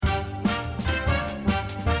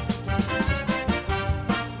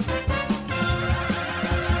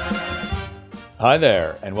Hi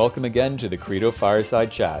there, and welcome again to the Credo Fireside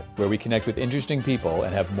Chat, where we connect with interesting people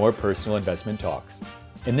and have more personal investment talks.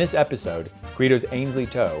 In this episode, Credo's Ainsley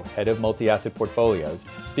Toe, head of multi-asset portfolios,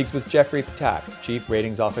 speaks with Jeffrey Ptak, chief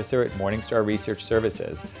ratings officer at Morningstar Research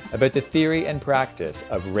Services, about the theory and practice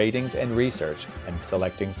of ratings and research and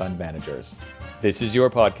selecting fund managers. This is your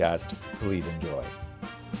podcast. Please enjoy.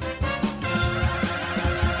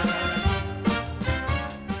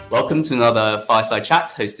 Welcome to another Fireside Chat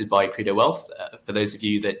hosted by Credo Wealth. For those of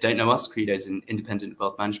you that don't know us, Credo is an independent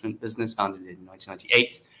wealth management business founded in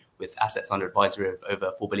 1998 with assets under advisory of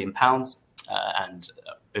over £4 billion and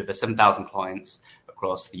over 7,000 clients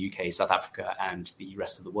across the UK, South Africa, and the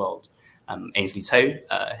rest of the world. Ainsley Toe,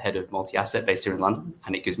 head of multi-asset based here in London,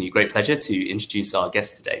 and it gives me great pleasure to introduce our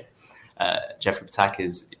guest today. Jeffrey Ptak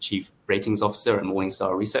is Chief Ratings Officer at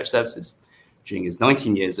Morningstar Research Services. During his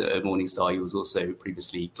 19 years at Morningstar, he was also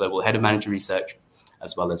previously Global Head of Manager Research,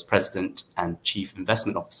 as well as President and Chief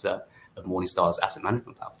Investment Officer of Morningstar's asset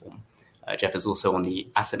management platform. Jeff is also on the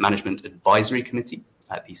Asset Management Advisory Committee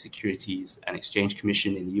at the Securities and Exchange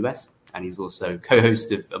Commission in the US, and he's also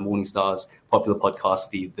co-host of Morningstar's popular podcast,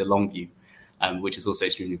 The Long View, which is also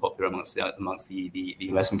extremely popular amongst the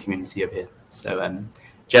investment community over here. So,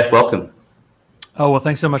 Jeff, welcome. Oh, well,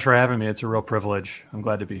 thanks so much for having me. It's a real privilege. I'm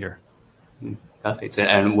glad to be here. Perfect.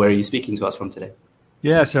 And where are you speaking to us from today?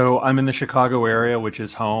 Yeah, so I'm in the Chicago area, which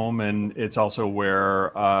is home, and it's also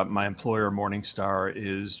where my employer, Morningstar,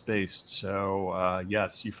 is based. So,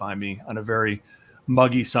 yes, you find me on a very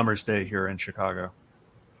muggy summer's day here in Chicago.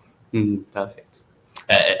 Perfect.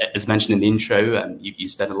 As mentioned in the intro, you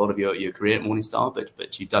spent a lot of your career at Morningstar,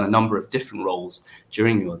 but you've done a number of different roles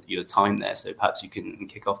during your time there. So perhaps you can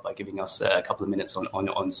kick off by giving us a couple of minutes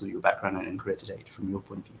on sort of your background and career to date from your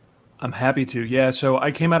point of view. I'm happy to. Yeah. So I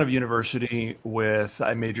came out of university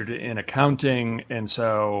I majored in accounting. And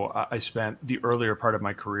so I spent the earlier part of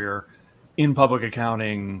my career in public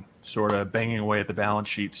accounting, sort of banging away at the balance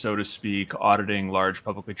sheet, so to speak, auditing large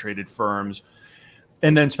publicly traded firms,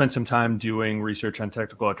 and then spent some time doing research on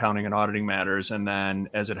technical accounting and auditing matters. And then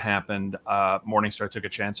as it happened, Morningstar took a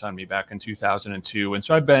chance on me back in 2002. And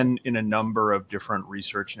so I've been in a number of different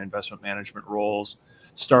research and investment management roles.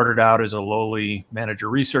 Started out as a lowly manager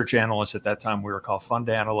research analyst. At that time, we were called fund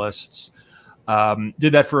analysts.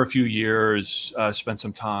 Did that for a few years, spent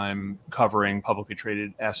some time covering publicly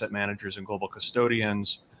traded asset managers and global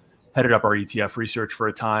custodians, headed up our ETF research for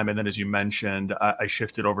a time. And then, as you mentioned, I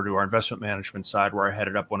shifted over to our investment management side, where I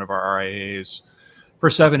headed up one of our RIAs for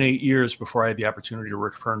 7-8 years before I had the opportunity to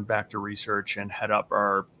return back to research and head up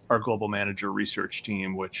our global manager research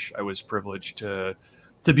team, which I was privileged to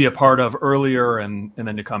be a part of earlier, and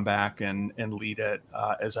then to come back and lead it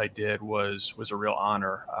as I did was a real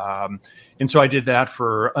honor. And so I did that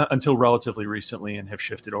for until relatively recently, and have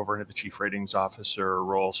shifted over into the chief ratings officer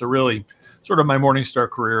role. So really sort of my Morningstar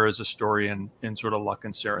career is a story in sort of luck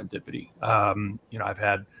and serendipity. I've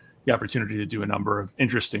had the opportunity to do a number of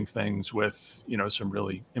interesting things with, some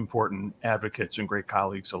really important advocates and great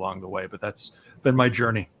colleagues along the way, but that's been my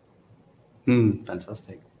journey.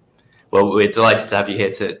 Fantastic. Well, we're delighted to have you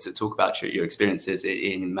here to talk about your experiences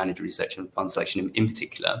in manager research and fund selection in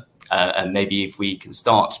particular. And maybe if we can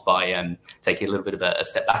start by taking a little bit of a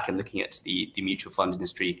step back and looking at the mutual fund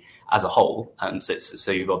industry as a whole.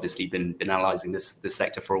 So you've obviously been analysing this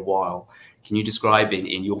sector for a while. Can you describe in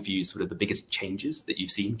your view sort of the biggest changes that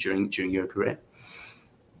you've seen during your career?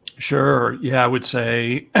 Sure. Yeah, I would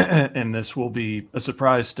say, and this will be a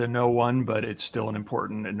surprise to no one, but it's still an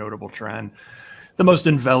important and notable trend. The most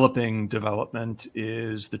enveloping development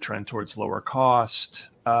is the trend towards lower cost.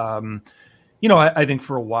 I think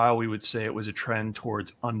for a while we would say it was a trend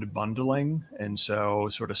towards unbundling, and so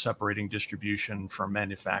sort of separating distribution from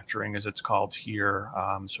manufacturing, as it's called here,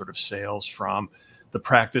 sort of sales from the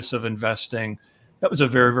practice of investing. That was a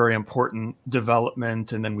very, very important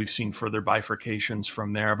development, and then we've seen further bifurcations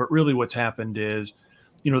from there. But really what's happened is,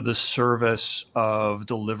 the service of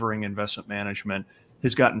delivering investment management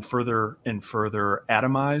has gotten further and further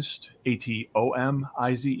atomized,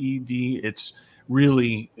 atomized. It's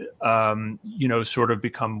really, sort of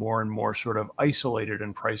become more and more sort of isolated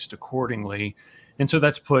and priced accordingly. And so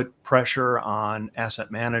that's put pressure on asset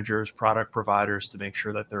managers, product providers to make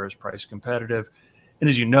sure that they're as price competitive. And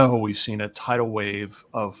as you know, we've seen a tidal wave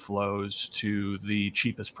of flows to the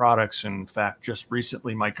cheapest products. In fact, just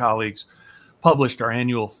recently, my colleagues published our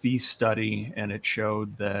annual fee study, and it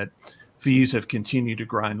showed that fees have continued to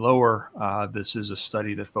grind lower. This is a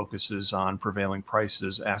study that focuses on prevailing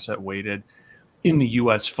prices, asset weighted. in the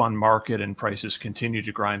U.S. fund market, and prices continue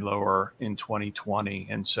to grind lower in 2020.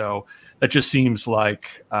 And so that just seems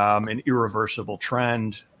like an irreversible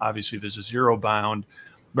trend. Obviously, there's a zero bound,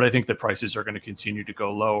 but I think the prices are going to continue to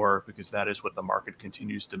go lower because that is what the market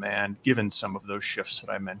continues to demand, given some of those shifts that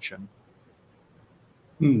I mentioned.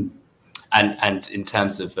 And in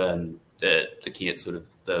terms of looking at sort of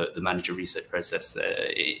the manager research process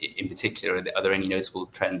in particular, are there any notable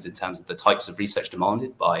trends in terms of the types of research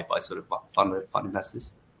demanded by sort of fund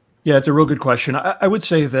investors? Yeah, it's a real good question. I would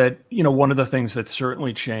say that, one of the things that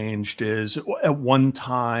certainly changed is at one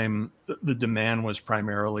time, the demand was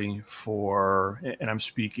primarily for, and I'm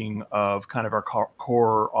speaking of kind of our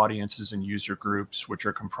core audiences and user groups, which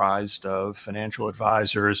are comprised of financial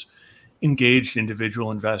advisors, engaged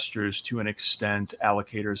individual investors, to an extent,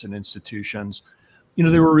 allocators and institutions.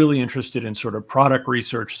 They were really interested in sort of product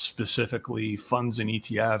research, specifically funds and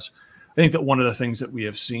ETFs. I think that one of the things that we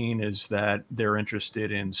have seen is that they're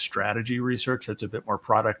interested in strategy research that's a bit more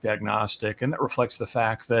product agnostic. And that reflects the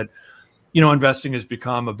fact that, investing has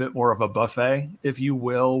become a bit more of a buffet, if you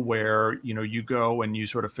will, where, you go and you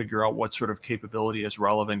sort of figure out what sort of capability is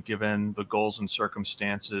relevant given the goals and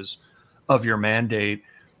circumstances of your mandate.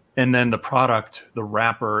 And then the product, the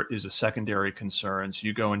wrapper, is a secondary concern. So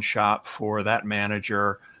you go and shop for that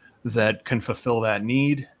manager that can fulfill that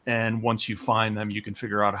need. And once you find them, you can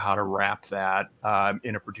figure out how to wrap that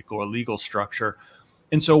in a particular legal structure.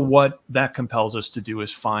 And so what that compels us to do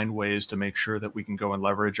is find ways to make sure that we can go and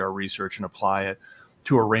leverage our research and apply it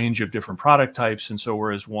to a range of different product types. And so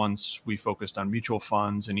whereas once we focused on mutual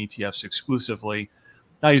funds and ETFs exclusively,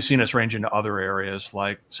 now you've seen us range into other areas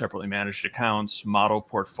like separately managed accounts, model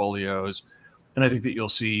portfolios. And I think that you'll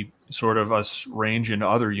see sort of us range into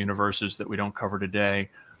other universes that we don't cover today,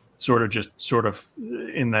 sort of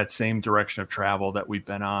in that same direction of travel that we've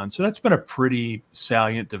been on. So that's been a pretty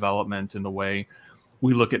salient development in the way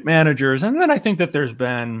we look at managers. And then I think that there's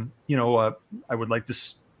been, I would like to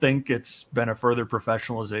think it's been a further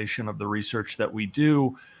professionalization of the research that we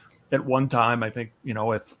do. At one time, I think,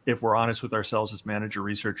 if we're honest with ourselves as manager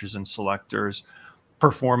researchers and selectors,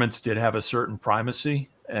 performance did have a certain primacy,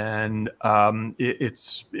 and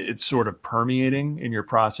it's sort of permeating in your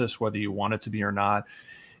process, whether you want it to be or not.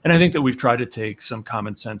 And I think that we've tried to take some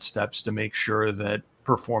common sense steps to make sure that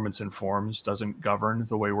performance informs doesn't govern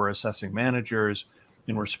the way we're assessing managers.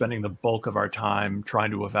 And we're spending the bulk of our time trying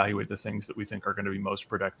to evaluate the things that we think are going to be most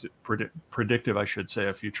predictive, I should say,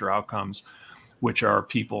 of future outcomes, which are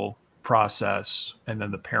people, process, and then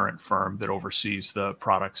the parent firm that oversees the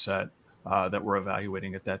product set that we're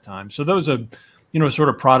evaluating at that time. So those are, sort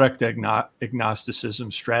of product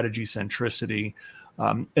agnosticism, strategy centricity,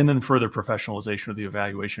 and then further professionalization of the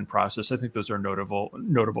evaluation process. I think those are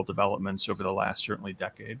notable developments over the last certainly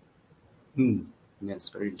decade. Yes,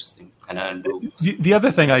 very interesting. And the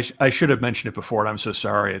other thing, I should have mentioned it before, and I'm so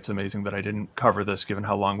sorry. It's amazing that I didn't cover this, given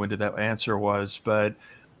how long-winded that answer was. But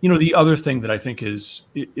the other thing that I think is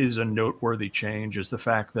a noteworthy change is the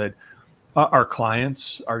fact that our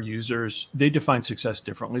clients, our users, they define success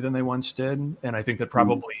differently than they once did. And I think that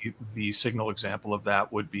probably the signal example of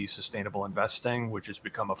that would be sustainable investing, which has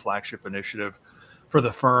become a flagship initiative for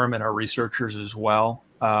the firm and our researchers as well.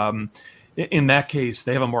 In that case,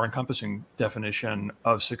 they have a more encompassing definition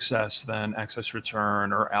of success than excess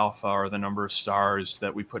return or alpha or the number of stars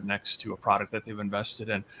that we put next to a product that they've invested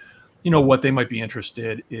in. What they might be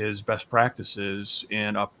interested is best practices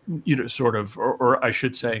and or I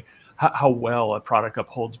should say, how well a product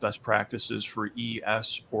upholds best practices for E,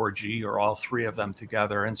 S, or G, or all three of them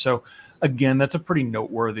together. And so, again, that's a pretty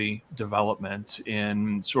noteworthy development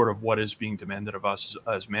in sort of what is being demanded of us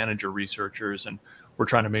as manager researchers, and we're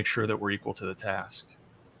trying to make sure that we're equal to the task.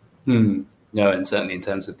 No, and certainly in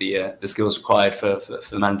terms of the skills required for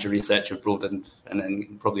manager research have broadened, and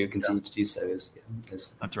then probably will continue to do so as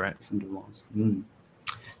that's right. Demands.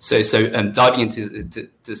 So diving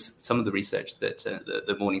into some of the research that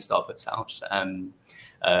the Morningstar puts out,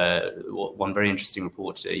 one very interesting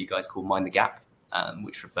report you guys call Mind the Gap,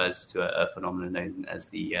 which refers to a phenomenon known as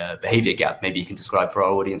the behavior gap. Maybe you can describe for our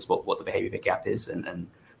audience what the behavior gap is, and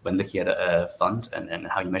when looking at a fund and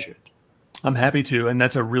how you measure it. I'm happy to, and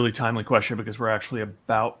that's a really timely question because we're actually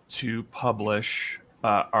about to publish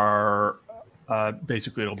our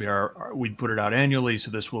basically it'll be we put it out annually, so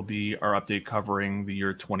this will be our update covering the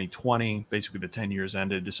year 2020, basically the 10 years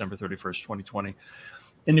ended December 31st, 2020.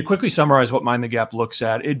 And to quickly summarize what Mind the Gap looks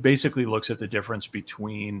at, it basically looks at the difference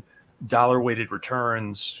between dollar-weighted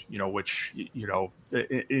returns, which,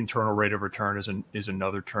 internal rate of return is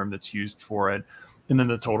another term that's used for it, and then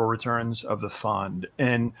the total returns of the fund.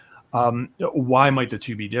 And Why might the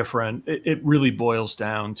two be different? It really boils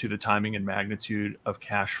down to the timing and magnitude of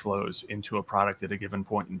cash flows into a product at a given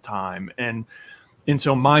point in time. And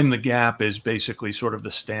so Mind the Gap is basically sort of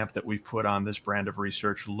the stamp that we've put on this brand of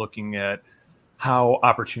research, looking at how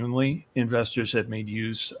opportunely investors have made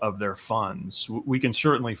use of their funds. We can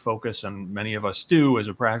certainly focus, and many of us do as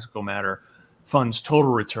a practical matter, funds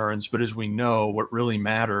total returns. But as we know, what really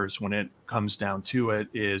matters when it comes down to it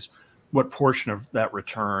is what portion of that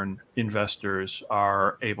return investors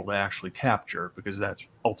are able to actually capture, because that's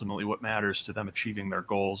ultimately what matters to them achieving their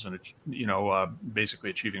goals and, basically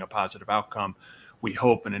achieving a positive outcome, we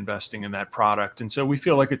hope, in investing in that product. And so we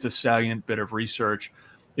feel like it's a salient bit of research.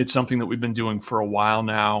 It's something that we've been doing for a while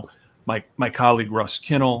now. My colleague, Russ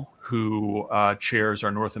Kinnell, who chairs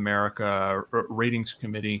our North America ratings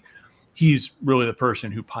committee, he's really the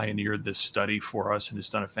person who pioneered this study for us and has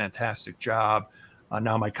done a fantastic job.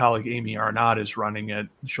 Now my colleague Amy Arnott is running it.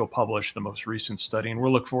 She'll publish the most recent study, and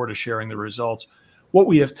we'll look forward to sharing the results. What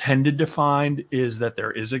we have tended to find is that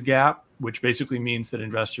there is a gap, which basically means that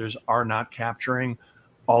investors are not capturing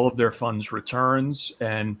all of their funds' returns.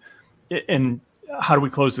 And how do we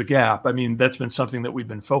close the gap? I mean, that's been something that we've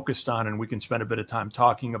been focused on, and we can spend a bit of time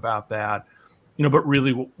talking about that. But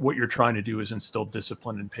really what you're trying to do is instill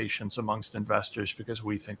discipline and patience amongst investors, because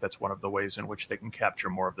we think that's one of the ways in which they can capture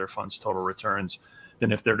more of their funds' total returns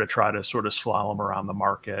than if they're to try to sort of slalom around the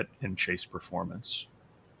market and chase performance.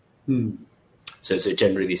 So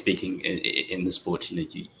generally speaking, in the sport,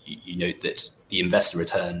 you note that the investor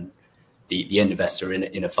return, the end investor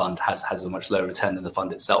in a fund has a much lower return than the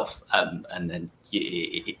fund itself. And then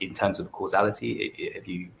in terms of causality, have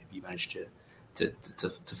you managed to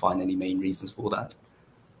find any main reasons for that?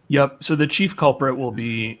 Yep. So the chief culprit will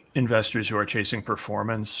be investors who are chasing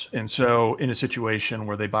performance. And so in a situation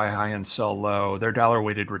where they buy high and sell low, their dollar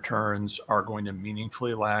weighted returns are going to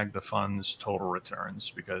meaningfully lag the fund's total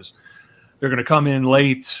returns, because they're going to come in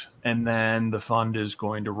late and then the fund is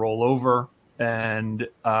going to roll over, and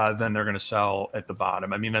then they're going to sell at the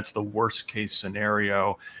bottom. I mean, that's the worst case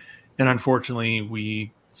scenario. And unfortunately,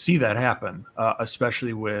 we see that happen,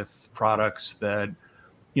 especially with products that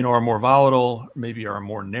are more volatile, maybe are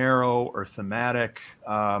more narrow or thematic.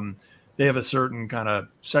 They have a certain kind of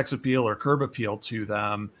sex appeal or curb appeal to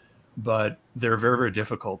them, but they're very, very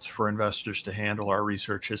difficult for investors to handle, our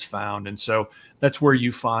research has found. And so that's where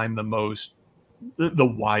you find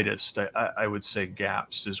the widest, I would say,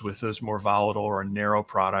 gaps, is with those more volatile or narrow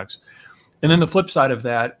products. And then the flip side of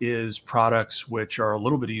that is products which are a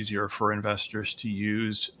little bit easier for investors to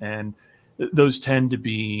use. And those tend to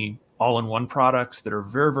be all-in-one products that are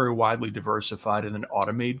very, very widely diversified and then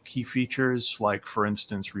automate key features, like, for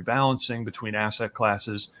instance, rebalancing between asset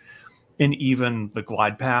classes and even the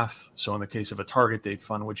glide path. So in the case of a target date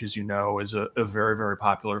fund, which, as you know, is a very, very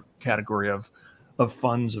popular category of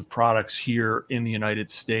funds, of products here in the United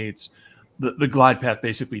States, the glide path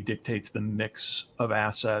basically dictates the mix of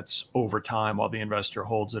assets over time while the investor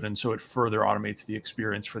holds it. And so it further automates the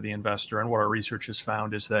experience for the investor. And what our research has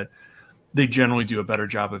found is that they generally do a better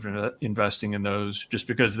job of investing in those, just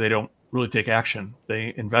because they don't really take action.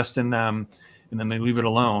 They invest in them and then they leave it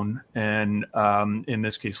alone. And in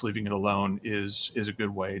this case, leaving it alone is a good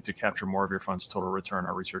way to capture more of your fund's total return,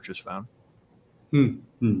 our research has found.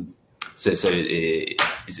 So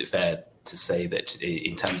is it fair to say that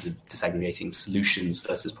in terms of disaggregating solutions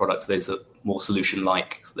versus products, those are more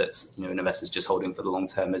solution-like, that's an investor's just holding for the long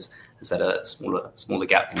term, has had a smaller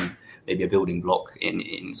gap than maybe a building block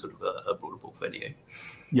in sort of a broader portfolio?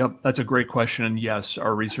 Yep, that's a great question. And yes,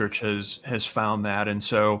 our research has found that. And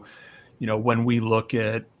so, when we look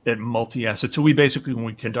at multi-asset, so when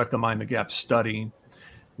we conduct the Mind the Gap study,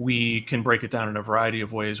 we can break it down in a variety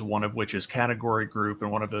of ways, one of which is category group. And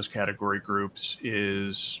one of those category groups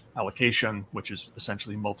is allocation, which is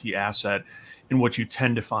essentially multi-asset. And what you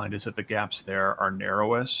tend to find is that the gaps there are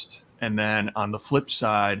narrowest. And then on the flip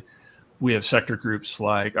side, we have category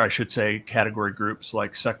groups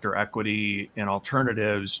like sector equity and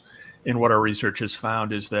alternatives. And what our research has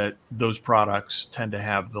found is that those products tend to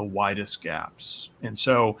have the widest gaps. And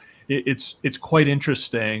so it's quite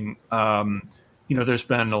interesting. There's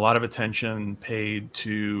been a lot of attention paid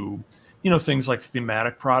to, things like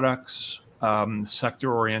thematic products,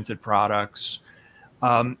 sector-oriented products.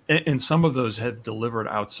 And some of those have delivered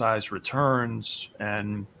outsized returns,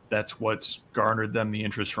 and that's what's garnered them the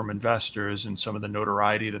interest from investors and some of the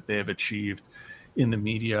notoriety that they have achieved in the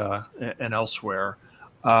media and elsewhere.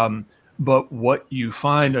 But what you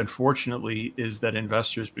find, unfortunately, is that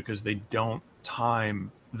investors, because they don't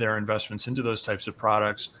time their investments into those types of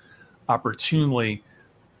products opportunely,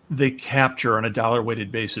 they capture on a dollar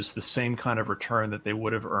weighted basis the same kind of return that they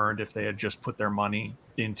would have earned if they had just put their money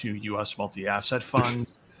into US multi-asset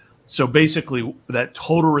funds. So basically that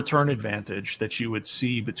total return advantage that you would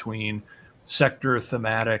see between sector,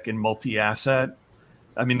 thematic, and multi-asset,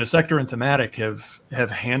 I mean, the sector and thematic have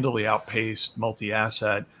handily outpaced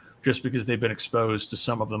multi-asset just because they've been exposed to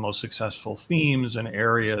some of the most successful themes and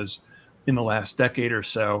areas in the last decade or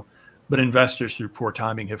so. But investors through poor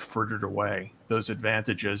timing have frittered away those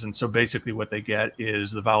advantages. And so basically what they get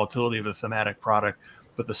is the volatility of a thematic product,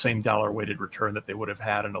 but the same dollar weighted return that they would have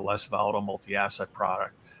had in a less volatile multi-asset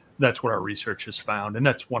product. That's what our research has found. And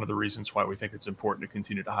that's one of the reasons why we think it's important to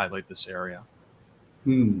continue to highlight this area.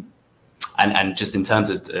 And just in terms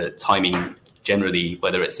of timing generally,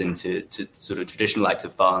 whether it's into sort of traditional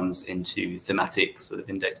active funds, into thematic sort of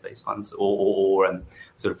index-based funds, or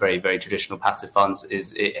sort of very, very traditional passive funds,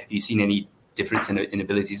 have you seen any difference in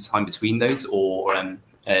ability to time between those, or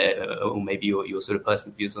maybe your sort of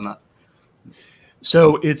personal views on that?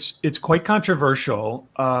 So it's quite controversial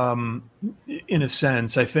in a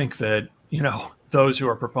sense. I think that, those who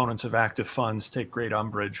are proponents of active funds take great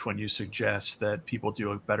umbrage when you suggest that people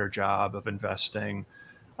do a better job of investing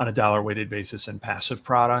on a dollar weighted basis in passive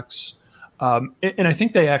products. And I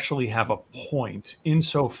think they actually have a point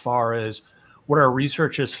insofar as what our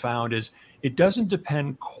research has found is it doesn't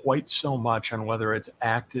depend quite so much on whether it's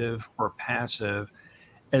active or passive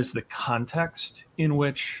as the context in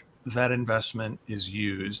which that investment is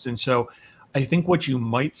used. And so I think what you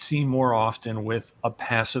might see more often with a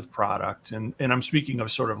passive product, and I'm speaking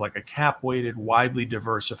of sort of like a cap weighted, widely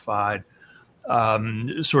diversified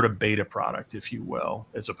sort of beta product, if you will,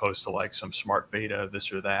 as opposed to like some smart beta,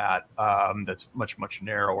 this or that, that's much, much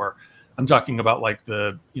narrower. I'm talking about like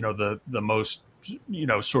the most,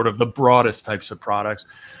 sort of the broadest types of products.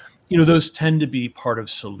 Those tend to be part of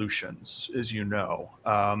solutions, as you know.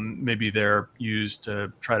 Maybe they're used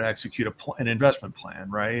to try to execute an investment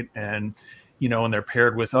plan, right? And they're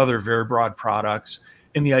paired with other very broad products.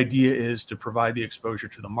 And the idea is to provide the exposure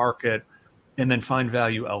to the market and then find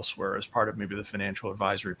value elsewhere as part of maybe the financial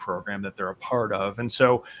advisory program that they're a part of. And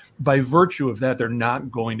so by virtue of that, they're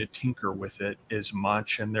not going to tinker with it as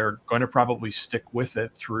much, and they're going to probably stick with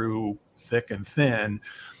it through thick and thin.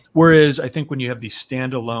 Whereas I think when you have these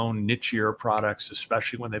standalone nichier products,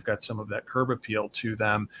 especially when they've got some of that curb appeal to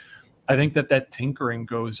them, I think that tinkering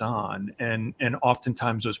goes on, and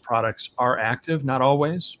oftentimes those products are active, not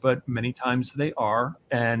always, but many times they are.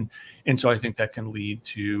 And so I think that can lead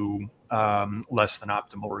to less than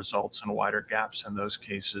optimal results and wider gaps in those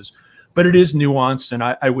cases. But it is nuanced, and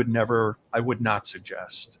I would not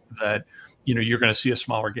suggest that, you're going to see a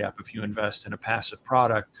smaller gap if you invest in a passive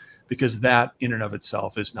product, because that in and of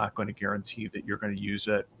itself is not going to guarantee that you're going to use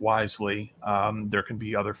it wisely. There can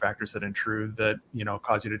be other factors that intrude that,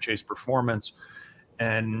 cause you to chase performance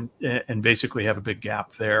and basically have a big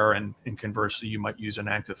gap there. And conversely, you might use an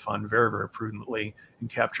active fund very, very prudently and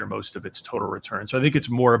capture most of its total return. So I think it's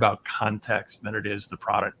more about context than it is the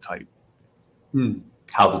product type.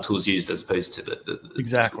 How the tool's used as opposed to the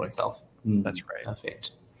exactly tool itself. That's right.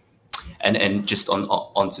 Perfect. And just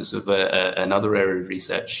onto sort of another area of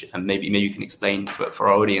research, and maybe you can explain for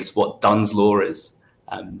our audience what Dunn's Law is,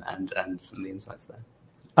 and some of the insights there.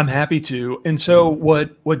 I'm happy to. And so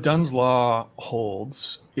what Dunn's Law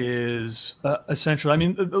holds is essentially, I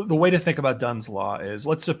mean, the way to think about Dunn's Law is,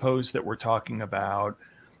 let's suppose that we're talking about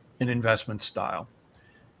an investment style.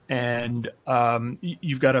 And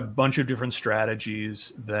you've got a bunch of different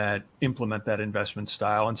strategies that implement that investment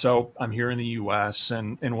style. And so I'm here in the US,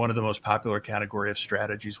 and one of the most popular category of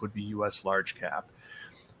strategies would be US large cap.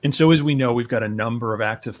 And so as we know, we've got a number of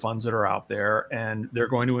active funds that are out there, and they're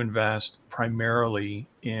going to invest primarily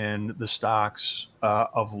in the stocks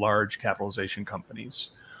of large capitalization companies.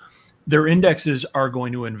 Their indexes are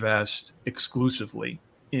going to invest exclusively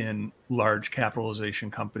in large capitalization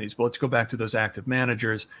companies. But let's go back to those active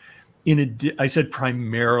managers. I said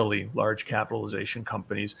primarily large capitalization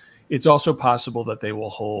companies. It's also possible that they will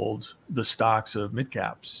hold the stocks of mid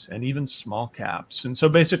caps and even small caps. And so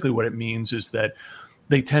basically what it means is that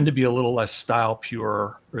they tend to be a little less style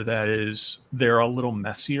pure, or that is, they're a little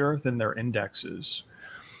messier than their indexes.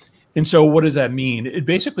 And so what does that mean? It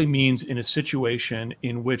basically means in a situation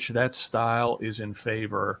in which that style is in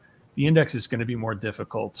favor, the index is going to be more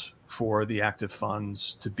difficult for the active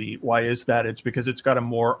funds to beat. Why is that? It's because it's got a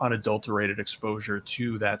more unadulterated exposure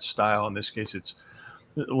to that style. In this case, it's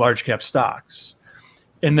large cap stocks.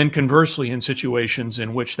 And then conversely, in situations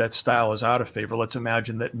in which that style is out of favor, let's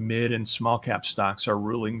imagine that mid and small cap stocks are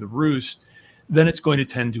ruling the roost, then it's going to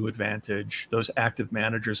tend to advantage those active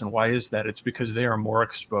managers. And why is that? It's because they are more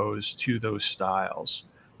exposed to those styles.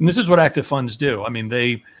 And this is what active funds do. I mean,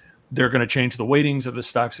 they're going to change the weightings of the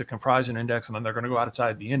stocks that comprise an index, and then they're going to go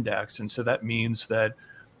outside the index. And so that means that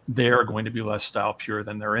they're going to be less style pure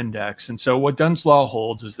than their index. And so what Dunn's Law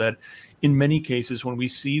holds is that in many cases, when we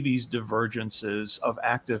see these divergences of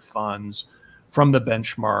active funds from the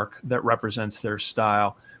benchmark that represents their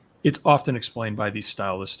style, it's often explained by these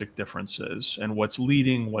stylistic differences and what's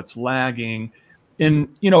leading, what's lagging. And,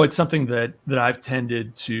 it's something that I've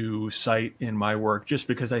tended to cite in my work, just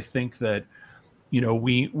because I think that,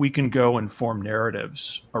 we can go and form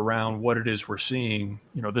narratives around what it is we're seeing.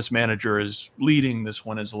 This manager is leading, this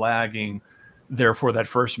one is lagging. Therefore, that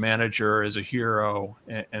first manager is a hero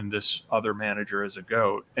and this other manager is a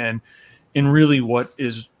goat. And really what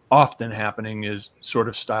is often happening is sort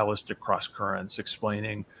of stylistic cross currents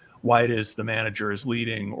explaining why it is the manager is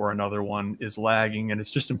leading or another one is lagging. And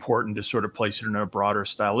it's just important to sort of place it in a broader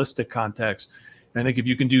stylistic context. And I think if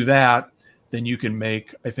you can do that, then you can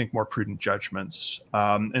make, I think, more prudent judgments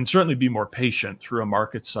and certainly be more patient through a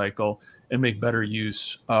market cycle and make better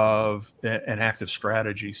use of an active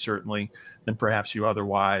strategy, certainly, than perhaps you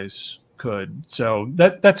otherwise could. So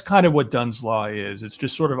that's kind of what Dunn's Law is. It's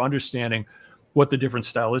just sort of understanding what the different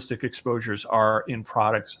stylistic exposures are in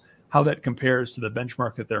products, how that compares to the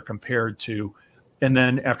benchmark that they're compared to, and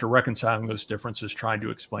then after reconciling those differences, trying to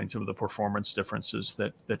explain some of the performance differences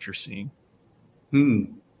that you're seeing.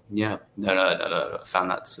 Yeah, no. I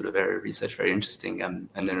found that sort of area of research very interesting. And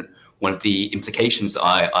then one of the implications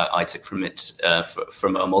I took from it,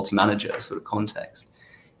 from a multi-manager sort of context,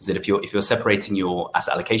 is that if you're separating your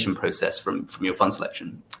asset allocation process from your fund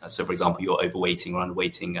selection, so for example, you're overweighting or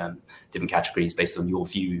underweighting different categories based on your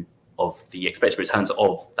view of the expected returns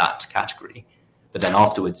of that category, but then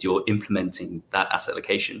afterwards you're implementing that asset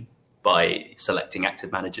allocation by selecting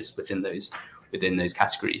active managers within those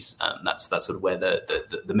categories. That's sort of where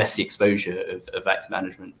the messy exposure of active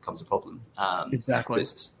management becomes a problem. Exactly.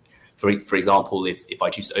 So for example, if I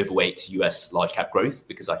choose to overweight US large cap growth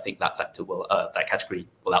because I think that category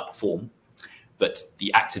will outperform, but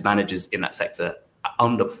the active managers in that sector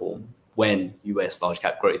underperform when US large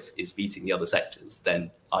cap growth is beating the other sectors,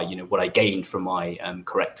 then what I gained from my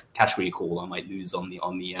correct category call, I might lose on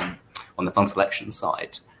the fund selection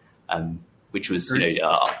side. Which was,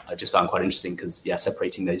 I just found quite interesting because,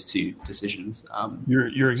 separating those two decisions.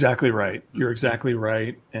 You're exactly right. You're exactly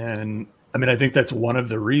right. And I mean, I think that's one of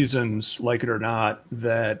the reasons, like it or not,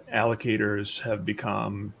 that allocators have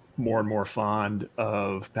become more and more fond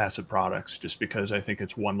of passive products, just because I think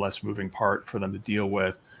it's one less moving part for them to deal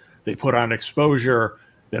with. They put on exposure.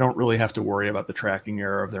 They don't really have to worry about the tracking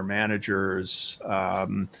error of their managers.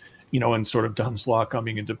 And sort of Dunn's Law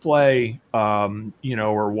coming into play,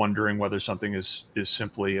 or wondering whether something is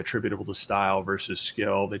simply attributable to style versus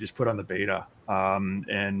skill. They just put on the beta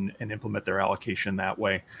and implement their allocation that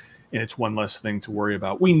way. And it's one less thing to worry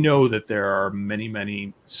about. We know that there are many,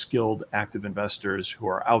 many skilled active investors who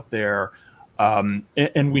are out there.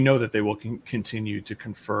 And we know that they will continue to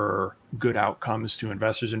confer good outcomes to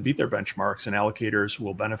investors and beat their benchmarks, and allocators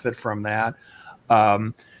will benefit from that.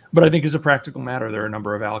 But I think as a practical matter, there are a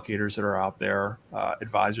number of allocators that are out there,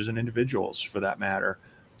 advisors and individuals for that matter,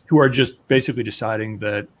 who are just basically deciding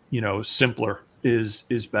that, simpler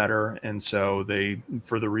is better. And so they,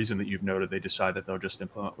 for the reason that you've noted, they decide that they'll just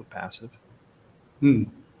implement with passive.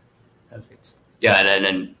 Perfect. Yeah. And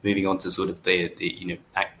then moving on to sort of the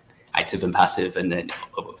active and passive. And then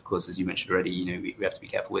of course, as you mentioned already, we have to be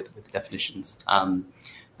careful with the definitions.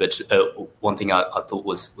 But one thing I thought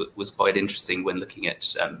was quite interesting when looking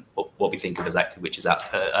at what we think of as active, which is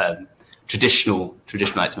traditional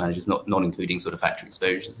active managers, not including sort of factor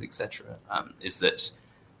exposures, etc., is that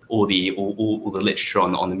all the literature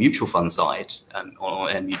on the mutual fund side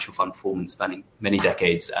and mutual fund performance spanning many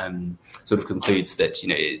decades sort of concludes that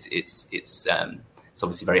it's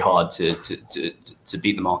obviously very hard to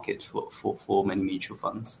beat the market for many mutual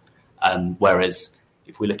funds, whereas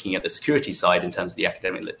if we're looking at the security side in terms of the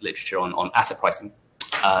academic literature on asset pricing,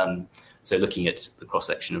 so looking at the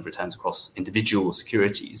cross-section of returns across individual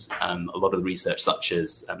securities, a lot of the research, such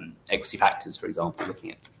as equity factors, for example,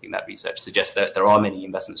 looking at that research, suggests that there are many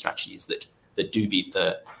investment strategies that do beat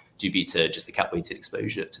just the cap-weighted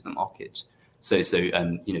exposure to the market. So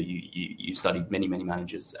you studied many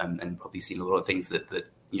managers and probably seen a lot of things that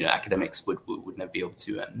academics would never be able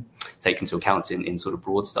to take into account in sort of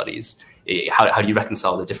broad studies. How do you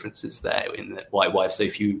reconcile the differences there? Why have so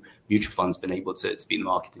few mutual funds been able to beat the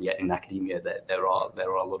market, and yet in academia there are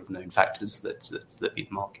a lot of known factors that beat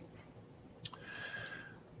the market?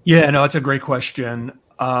 Yeah, no, it's a great question.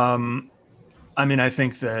 I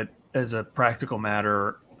think that as a practical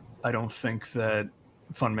matter, I don't think that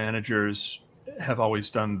fund managers have always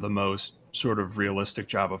done the most sort of realistic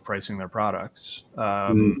job of pricing their products.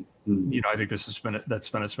 I think that's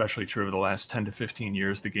been especially true over the last 10 to 15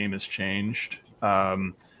 years. The game has changed.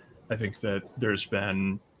 I think that there's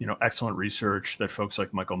been, excellent research that folks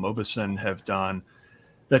like Michael Mauboussin have done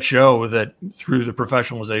that show that through the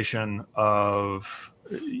professionalization of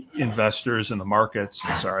investors in the markets,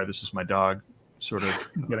 sorry, this is my dog sort of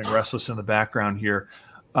getting restless in the background here,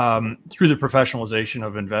 through the professionalization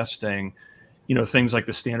of investing, things like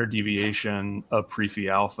the standard deviation of pre-fee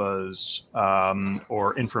alphas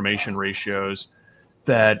or information ratios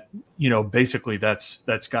that, basically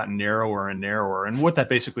that's gotten narrower and narrower. And what that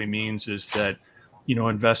basically means is that,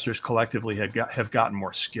 investors collectively have gotten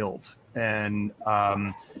more skilled. And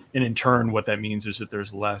in turn, what that means is that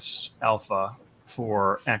there's less alpha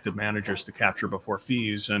for active managers to capture before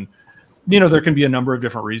fees. And, there can be a number of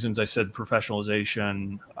different reasons. I said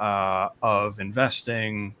professionalization of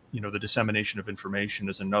investing, the dissemination of information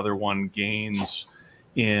is another one, gains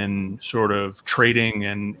in sort of trading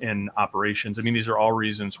and operations. I mean, these are all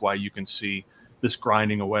reasons why you can see this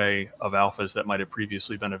grinding away of alphas that might have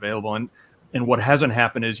previously been available. And what hasn't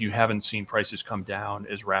happened is you haven't seen prices come down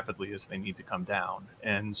as rapidly as they need to come down.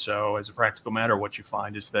 And so as a practical matter, what you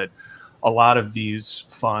find is that a lot of these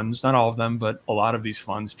funds, not all of them, but a lot of these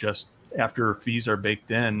funds just after fees are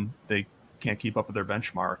baked in, they can't keep up with their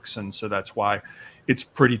benchmarks. And so that's why it's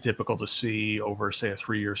pretty typical to see over, say, a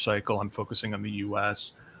 3-year cycle. I'm focusing on the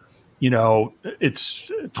US.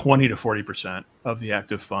 It's 20 to 40% of the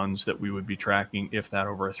active funds that we would be tracking, if that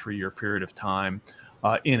over a 3-year period of time,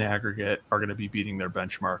 in aggregate, are going to be beating their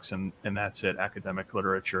benchmarks. And that's it, academic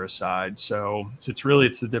literature aside. So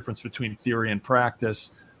it's the difference between theory and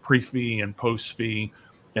practice, pre-fee and post-fee,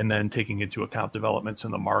 and then taking into account developments in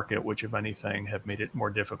the market, which, if anything, have made it more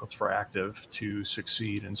difficult for active to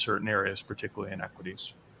succeed in certain areas, particularly in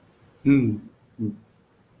equities. And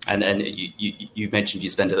you've mentioned you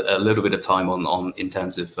spend a little bit of time on in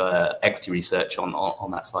terms of equity research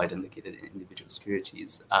on that side and looking at individual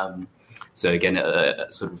securities. So again,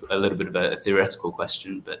 sort of a little bit of a theoretical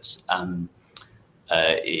question, but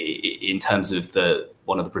in terms of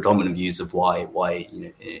one of the predominant views of why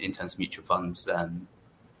in terms of mutual funds,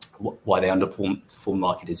 why they underperform the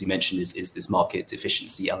market, as you mentioned, is this market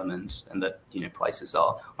efficiency element, and that prices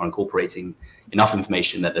are incorporating enough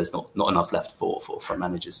information that there's not enough left for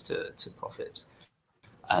managers to profit.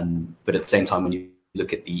 But at the same time, when you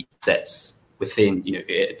look at the assets within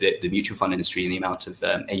the mutual fund industry and the amount of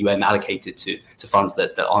AUM allocated to funds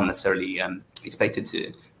that aren't necessarily expected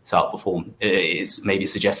to outperform, it maybe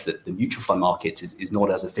suggests that the mutual fund market is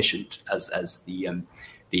not as efficient as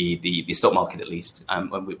the stock market, at least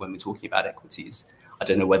when we're talking about equities. I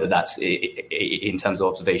don't know whether that's in terms of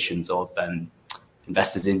observations of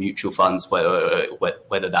investors in mutual funds,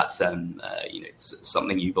 whether that's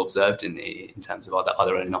something you've observed in terms of are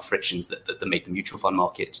there enough frictions that make the mutual fund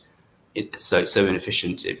market so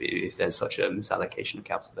inefficient if there's such a misallocation of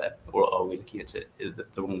capital there, or are we looking at it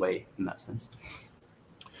the wrong way in that sense?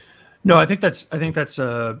 No, I think that's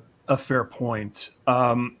a fair point.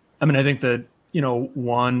 I think that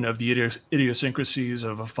one of the idiosyncrasies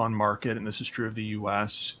of a fund market, and this is true of the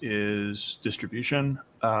U.S., is distribution,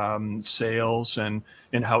 sales, and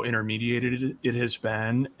how intermediated it has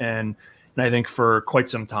been. And I think for quite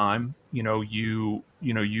some time, you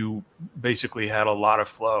basically had a lot of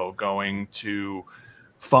flow going to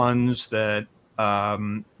funds that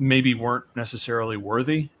maybe weren't necessarily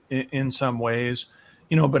worthy in some ways,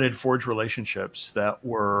 but had forged relationships that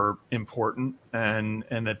were important and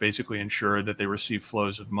that basically ensured that they received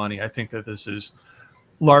flows of money. I think that this has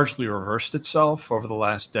largely reversed itself over the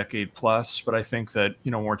last decade plus, but I think that,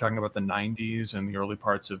 when we're talking about the 90s and the early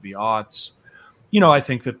parts of the aughts, I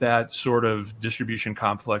think that sort of distribution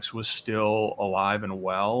complex was still alive and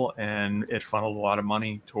well, and it funneled a lot of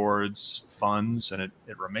money towards funds, and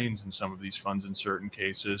it remains in some of these funds in certain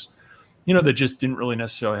cases, that just didn't really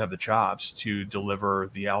necessarily have the chops to deliver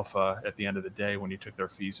the alpha at the end of the day when you took their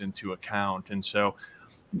fees into account. And so,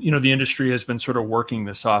 the industry has been sort of working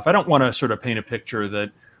this off. I don't want to sort of paint a picture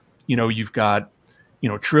that, you've got,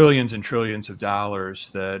 trillions and trillions of dollars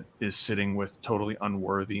that is sitting with totally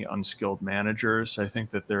unworthy, unskilled managers. I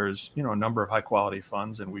think that there's, a number of high quality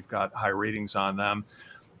funds, and we've got high ratings on them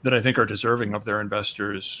that I think are deserving of their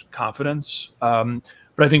investors' confidence.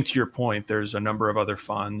 But I think, to your point, there's a number of other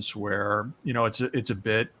funds where, it's a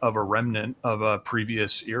bit of a remnant of a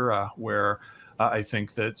previous era where I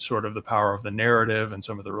think that sort of the power of the narrative and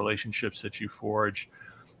some of the relationships that you forged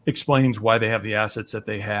explains why they have the assets that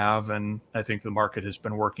they have. And I think the market has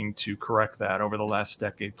been working to correct that over the last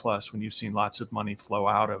decade plus, when you've seen lots of money flow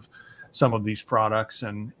out of some of these products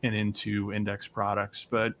and into index products.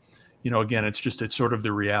 But, again, it's sort of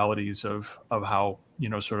the realities of how,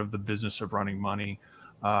 sort of the business of running money,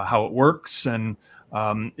 how it works. And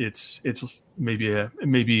it's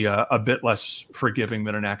maybe a bit less forgiving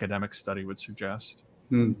than an academic study would suggest.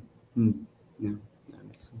 Yeah, that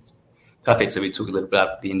makes sense. Perfect. So we talk a little bit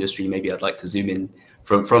about the industry. Maybe I'd like to zoom in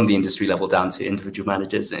from the industry level down to individual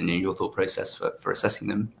managers and your thought process for assessing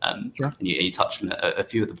them. Sure. And you touched on a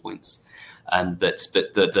few of the points. But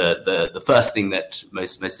the first thing that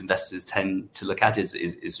most investors tend to look at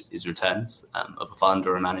is returns of a fund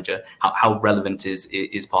or a manager. How relevant is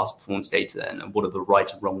past performance data, and what are the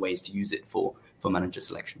right and wrong ways to use it for manager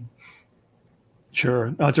selection?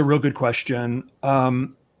 Sure, no, it's a real good question.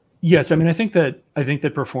 Yes, I mean, I think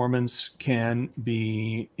that performance can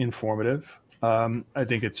be informative. I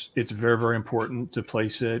think it's very, very important to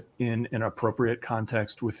place it in an appropriate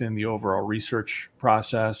context within the overall research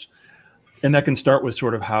process. And that can start with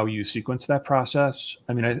sort of how you sequence that process.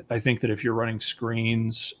 I mean, I think that if you're running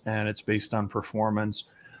screens and it's based on performance,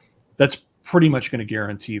 that's pretty much going to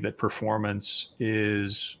guarantee that performance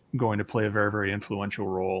is going to play a very, very influential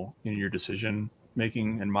role in your decision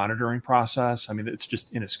making and monitoring process. I mean, it's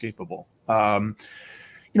just inescapable.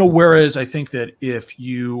 Whereas I think that if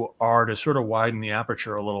you are to sort of widen the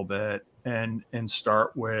aperture a little bit and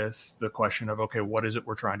start with the question of, okay, what is it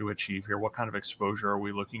we're trying to achieve here? What kind of exposure are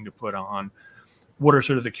we looking to put on? What are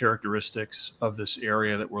sort of the characteristics of this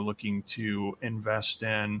area that we're looking to invest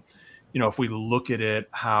in? If we look at it,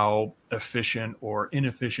 how efficient or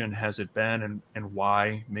inefficient has it been, and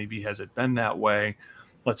why maybe has it been that way?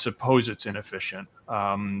 Let's suppose it's inefficient.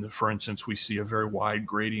 For instance, we see a very wide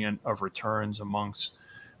gradient of returns amongst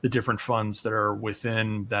the different funds that are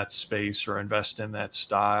within that space or invest in that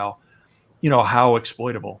style. How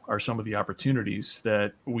exploitable are some of the opportunities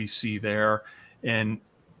that we see there? And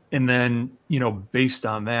then, based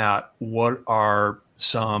on that, what are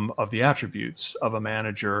some of the attributes of a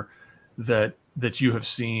manager that you have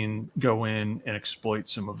seen go in and exploit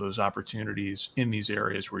some of those opportunities in these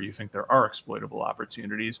areas where you think there are exploitable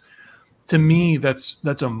opportunities? To me, that's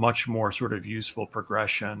a much more sort of useful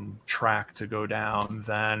progression track to go down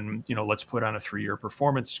than, let's put on a 3-year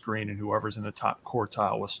performance screen and whoever's in the top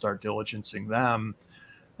quartile will start diligencing them.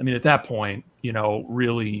 I mean, at that point,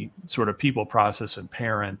 really sort of people, process, and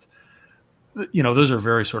parent, those are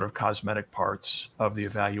very sort of cosmetic parts of the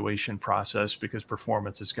evaluation process, because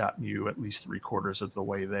performance has gotten you at least 3/4 of the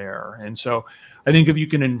way there. And so I think if you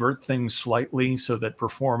can invert things slightly so that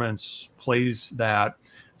performance plays that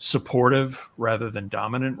supportive rather than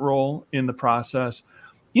dominant role in the process,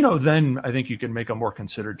 then I think you can make a more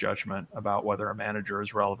considered judgment about whether a manager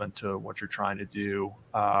is relevant to what you're trying to do,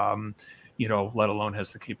 let alone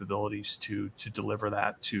has the capabilities to deliver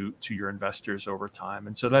that to your investors over time.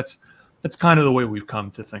 And so that's kind of the way we've come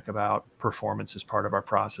to think about performance as part of our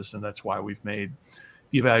process. And that's why we've made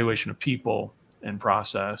the evaluation of people and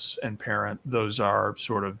process and parent, those are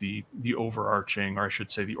sort of the overarching, or I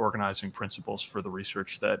should say the organizing principles for the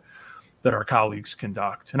research that our colleagues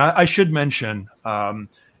conduct. And I should mention,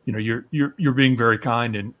 you're being very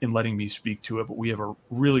kind in letting me speak to it, but we have a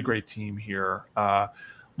really great team here,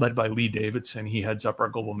 led by Lee Davidson. He heads up our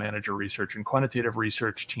global manager research and quantitative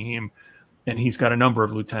research team. And he's got a number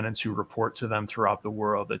of lieutenants who report to them throughout the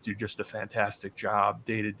world that do just a fantastic job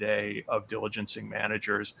day to day of diligencing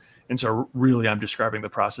managers. And so really, I'm describing the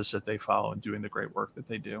process that they follow and doing the great work that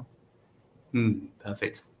they do.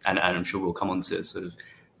 Perfect. And I'm sure we'll come on to sort of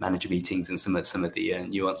manager meetings and some of the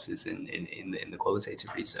nuances in the qualitative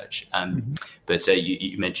research. But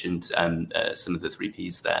you mentioned some of the 3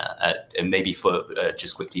 Ps there, and maybe for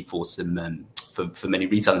just quickly for some for many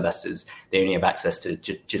retail investors, they only have access to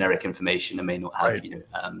generic information and may not have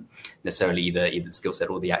necessarily either the skill set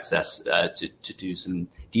or the access to do some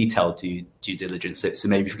detailed due diligence. So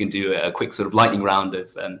maybe if we can do a quick sort of lightning round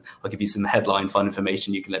of I'll give you some headline fun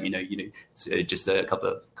information. You can let me know so just a couple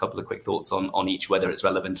of quick thoughts on each, whether it's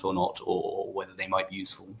relevant or not, or whether they might be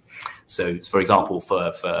useful. So, for example,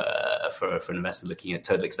 for an investor looking at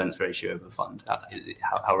total expense ratio of a fund,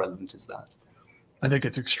 how relevant is that? I think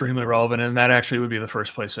it's extremely relevant, and that actually would be the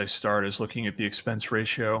first place I start, is looking at the expense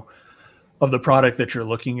ratio of the product that you're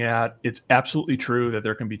looking at. It's absolutely true that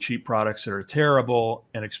there can be cheap products that are terrible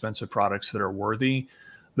and expensive products that are worthy.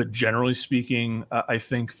 But generally speaking, I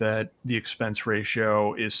think that the expense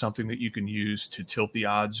ratio is something that you can use to tilt the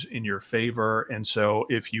odds in your favor. And so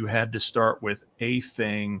if you had to start with a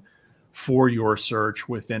thing for your search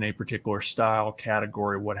within a particular style,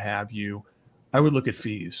 category, what have you, I would look at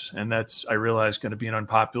fees. And that's, I realize, going to be an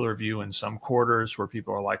unpopular view in some quarters where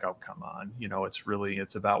people are like, oh, come on.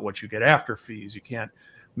 It's about what you get after fees. You can't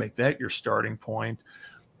make that your starting point.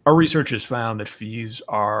 Our research has found that fees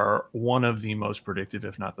are one of the most predictive,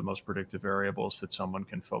 if not the most predictive variables that someone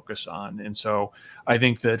can focus on. And so I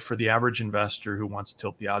think that for the average investor who wants to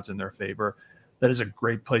tilt the odds in their favor, that is a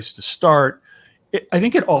great place to start. I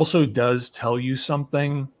think it also does tell you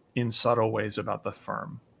something in subtle ways about the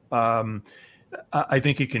firm. I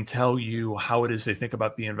think it can tell you how it is they think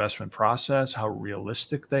about the investment process, how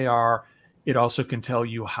realistic they are. It also can tell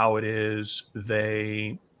you how it is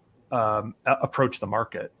they approach the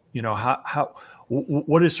market.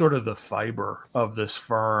 What is sort of the fiber of this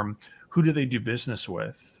firm? Who do they do business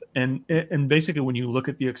with? And basically, when you look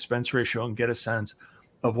at the expense ratio and get a sense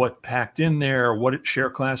of what packed in there, what share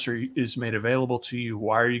class is made available to you,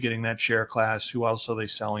 why are you getting that share class, who else are they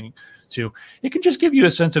selling to, it can just give you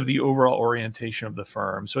a sense of the overall orientation of the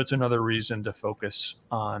firm. So it's another reason to focus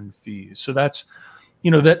on fees. So that's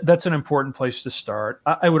that's an important place to start.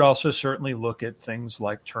 I would also certainly look at things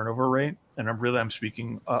like turnover rate, and I'm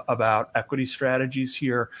speaking about equity strategies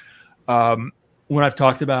here. When I've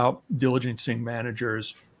talked about diligencing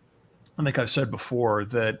managers, I think I've said before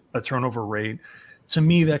that a turnover rate, to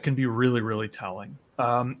me, that can be really, really telling.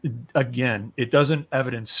 Again, it doesn't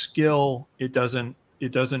evidence skill. It doesn't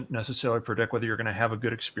necessarily predict whether you're going to have a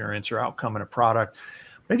good experience or outcome in a product.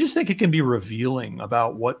 I just think it can be revealing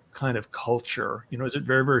about what kind of culture, is it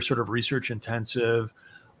very, very sort of research intensive,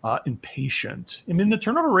 impatient? I mean, the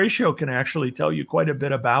turnover ratio can actually tell you quite a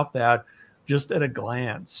bit about that just at a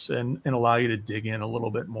glance and allow you to dig in a little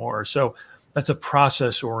bit more. So that's a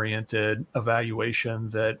process-oriented evaluation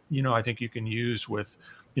that, I think you can use with,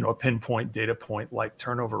 a pinpoint data point like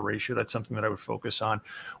turnover ratio. That's something that I would focus on.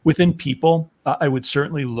 Within people, I would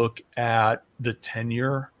certainly look at the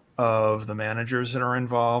tenure of the managers that are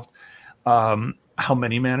involved, how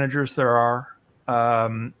many managers there are,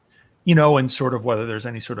 and sort of whether there's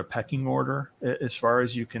any sort of pecking order as far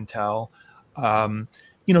as you can tell,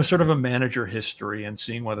 sort of a manager history and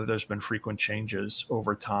seeing whether there's been frequent changes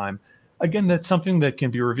over time. Again, that's something that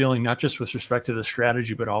can be revealing, not just with respect to the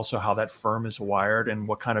strategy, but also how that firm is wired and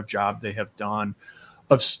what kind of job they have done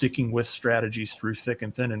of sticking with strategies through thick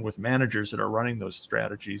and thin, and with managers that are running those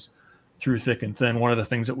strategies through thick and thin. One of the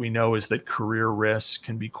things that we know is that career risk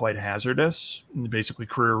can be quite hazardous. And basically,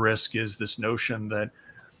 career risk is this notion that,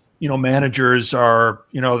 managers are,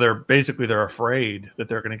 they're afraid that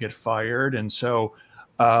they're going to get fired. And so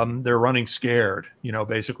they're running scared,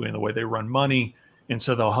 basically in the way they run money. And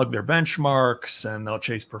so they'll hug their benchmarks and they'll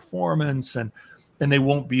chase performance, and they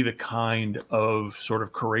won't be the kind of sort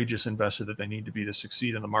of courageous investor that they need to be to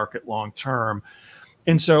succeed in the market long term.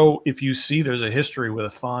 And so if you see there's a history with a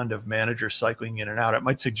fund of managers cycling in and out, it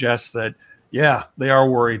might suggest that, yeah, they are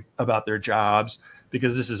worried about their jobs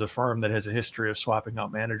because this is a firm that has a history of swapping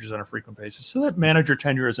out managers on a frequent basis. So that manager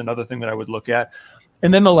tenure is another thing that I would look at.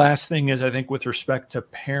 And then the last thing is, I think with respect to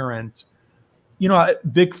parent,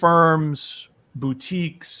 big firms,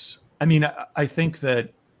 boutiques, I think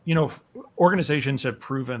that, organizations have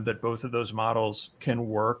proven that both of those models can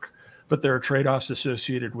work, but there are trade-offs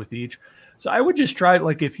associated with each. So I would just try,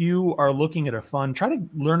 if you are looking at a fund, try to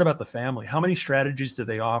learn about the family. How many strategies do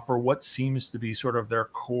they offer? What seems to be sort of their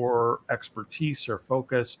core expertise or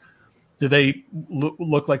focus? Do they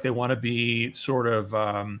look like they want to be sort of,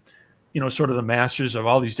 sort of the masters of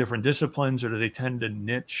all these different disciplines, or do they tend to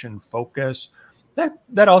niche and focus?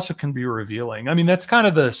 That also can be revealing. That's kind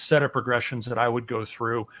of the set of progressions that I would go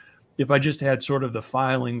through if I just had sort of the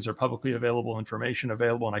filings or publicly available information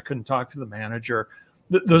available and I couldn't talk to the manager.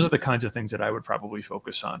 Those are the kinds of things that I would probably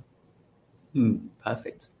focus on.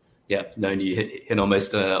 Perfect. Yeah, no, you hit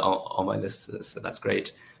almost on my list, so that's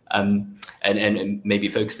great. And maybe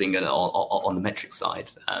focusing on the metric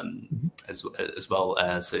side as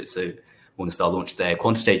well. So Morningstar launched their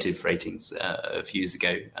quantitative ratings a few years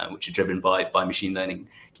ago, which are driven by machine learning.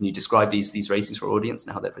 Can you describe these ratings for our audience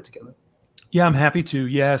and how they're put together? Yeah, I'm happy to.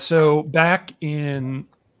 Yeah, so back in,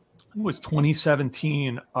 I think it was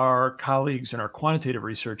 2017, our colleagues in our quantitative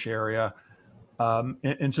research area,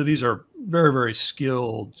 and so these are very, very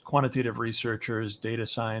skilled quantitative researchers, data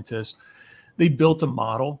scientists. They built a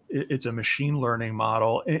model. It's a machine learning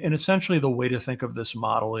model. And essentially the way to think of this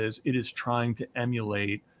model is it is trying to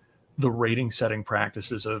emulate the rating setting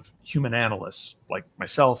practices of human analysts like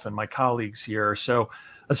myself and my colleagues here. So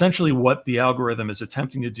essentially what the algorithm is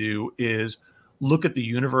attempting to do is look at the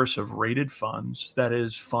universe of rated funds, that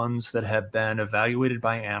is, funds that have been evaluated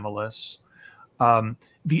by analysts,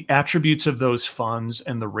 the attributes of those funds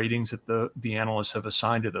and the ratings that the analysts have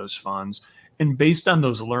assigned to those funds. And based on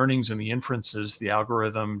those learnings and the inferences the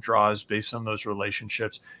algorithm draws based on those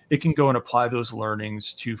relationships, it can go and apply those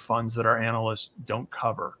learnings to funds that our analysts don't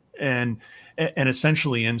cover. And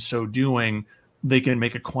essentially in so doing, they can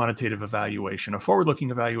make a quantitative evaluation, a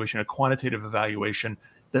forward-looking evaluation, a quantitative evaluation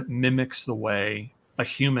that mimics the way a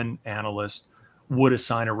human analyst would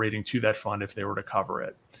assign a rating to that fund if they were to cover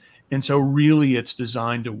it. And so really it's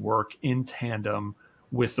designed to work in tandem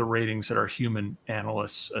with the ratings that our human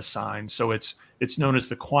analysts assign. So it's known as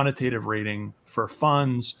the quantitative rating for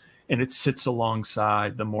funds, and it sits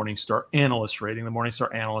alongside the Morningstar analyst rating. The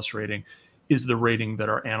Morningstar analyst rating is the rating that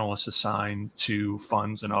our analysts assign to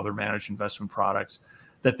funds and other managed investment products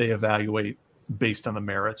that they evaluate based on the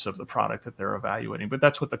merits of the product that they're evaluating. But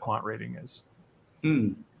that's what the quant rating is.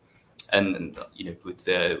 And with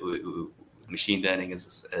machine learning,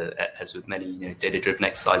 as with many data-driven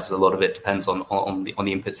exercises, a lot of it depends on the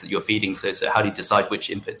inputs that you're feeding. So how do you decide which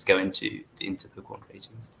inputs go into the quant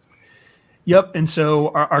ratings? Yep. And so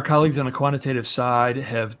our colleagues on the quantitative side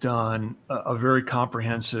have done a very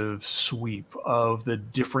comprehensive sweep of the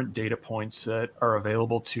different data points that are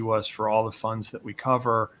available to us for all the funds that we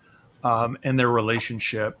cover, and their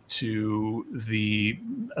relationship to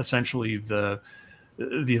essentially the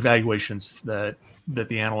evaluations that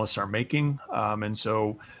the analysts are making. And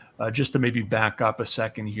so just to maybe back up a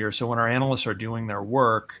second here. So when our analysts are doing their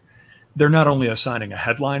work, they're not only assigning a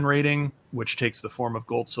headline rating, which takes the form of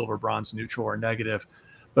gold, silver, bronze, neutral, or negative,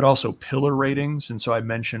 but also pillar ratings. And so I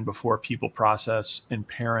mentioned before people, process, and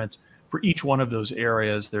parent. For each one of those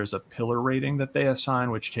areas, there's a pillar rating that they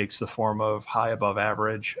assign, which takes the form of high above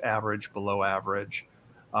average, average below average,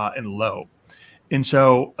 and low. And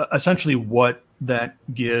so essentially what that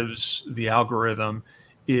gives the algorithm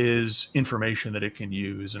is information that it can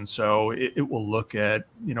use. And so it will look at,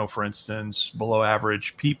 for instance, below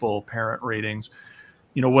average people parent ratings.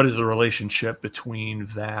 What is the relationship between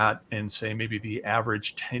that and say maybe the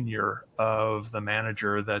average tenure of the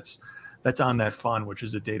manager that's on that fund, which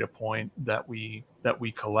is a data point that we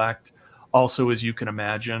collect. Also, as you can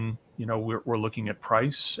imagine, we're looking at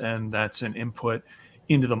price, and that's an input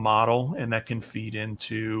into the model, and that can feed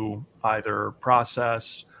into either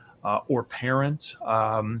process or parent,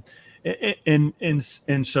 and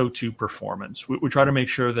so to performance. We try to make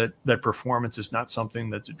sure that performance is not something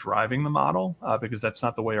that's driving the model, because that's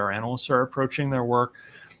not the way our analysts are approaching their work.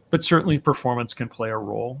 But certainly performance can play a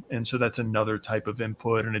role. And so that's another type of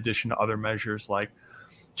input in addition to other measures like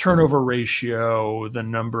turnover ratio, the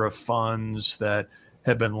number of funds that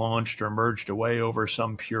have been launched or merged away over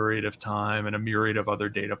some period of time, and a myriad of other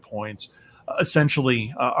data points.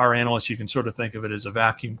 Essentially, our analysts, you can sort of think of it as a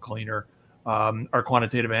vacuum cleaner. Our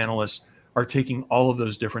quantitative analysts are taking all of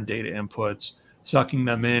those different data inputs, sucking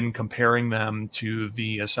them in, comparing them to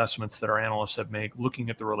the assessments that our analysts have made, looking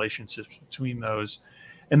at the relationships between those,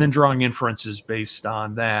 and then drawing inferences based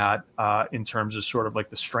on that in terms of sort of like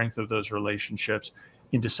the strength of those relationships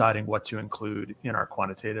in deciding what to include in our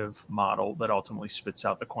quantitative model that ultimately spits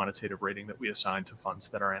out the quantitative rating that we assign to funds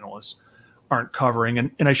that our analysts aren't covering.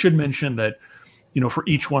 And I should mention that, for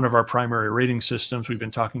each one of our primary rating systems, we've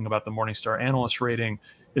been talking about the Morningstar analyst rating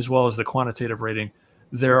as well as the quantitative rating.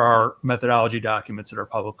 There are methodology documents that are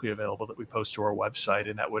publicly available that we post to our website,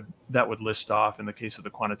 and that would list off, in the case of the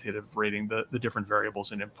quantitative rating, the different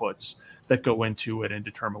variables and inputs that go into it and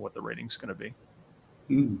determine what the rating's going to be.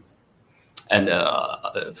 Mm. And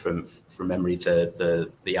from memory,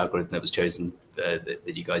 the algorithm that was chosen that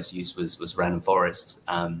you guys used was random forest,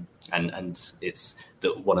 and it's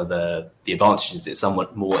one of the advantages. It's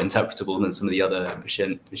somewhat more interpretable than some of the other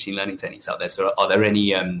machine learning techniques out there. So, are there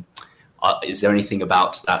any? Is there anything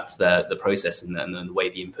about that the process and the way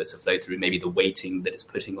the inputs are flowed through, maybe the weighting that it's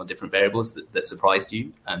putting on different variables that surprised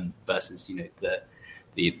you, versus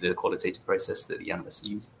the qualitative process that the analysts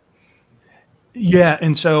use? Yeah,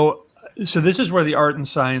 and so this is where the art and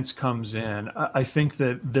science comes in. I think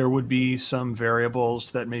that there would be some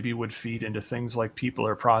variables that maybe would feed into things like people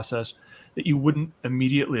or process that you wouldn't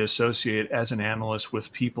immediately associate as an analyst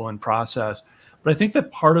with people and process. But I think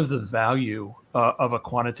that part of the value of a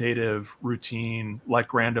quantitative routine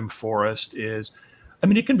like random forest is,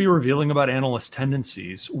 it can be revealing about analyst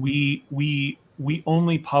tendencies. We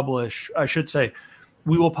only publish, I should say,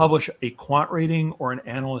 we will publish a quant rating or an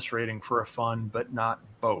analyst rating for a fund, but not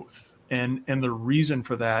both. And the reason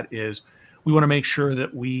for that is we want to make sure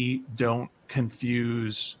that we don't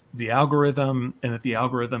confuse the algorithm and that the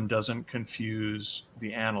algorithm doesn't confuse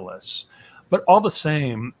the analysts. But all the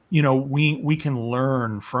same, we can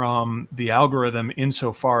learn from the algorithm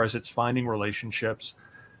insofar as it's finding relationships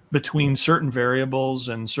between certain variables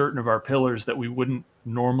and certain of our pillars that we wouldn't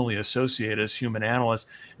normally associate as human analysts.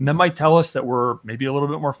 And that might tell us that we're maybe a little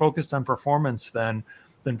bit more focused on performance than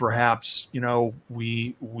perhaps,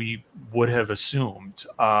 we would have assumed.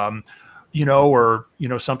 or,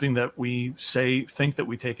 something that we think that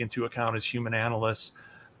we take into account as human analysts,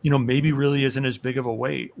 maybe really isn't as big of a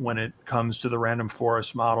weight when it comes to the random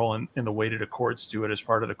forest model and the weighted accords do it as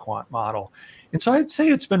part of the quant model. And so I'd say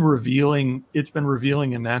it's been revealing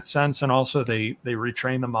in that sense. And also they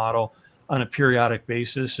retrain the model on a periodic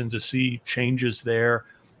basis, and to see changes there,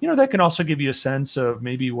 that can also give you a sense of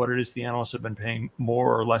maybe what it is the analysts have been paying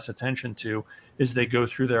more or less attention to as they go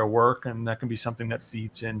through their work. And that can be something that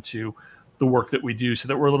feeds into the work that we do, so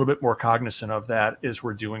that we're a little bit more cognizant of that as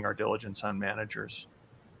we're doing our diligence on managers.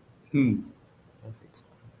 Perfect.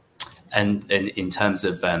 And in terms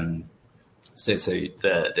of I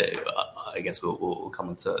guess we'll come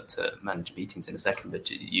on to manager meetings in a second, but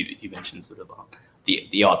you mentioned sort of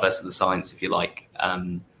the art versus the science, if you like.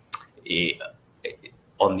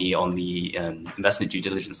 On the investment due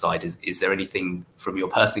diligence side, is there anything from your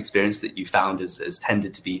personal experience that you found as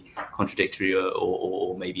tended to be contradictory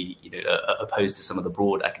or maybe opposed to some of the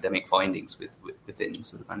broad academic findings within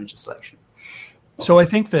sort of manager selection? So I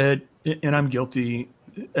think that, and I'm guilty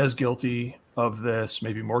of this,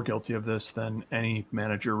 maybe more guilty of this than any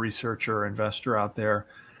manager, researcher, or investor out there.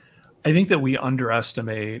 I think that we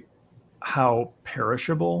underestimate how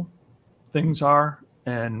perishable things are.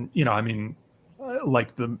 And,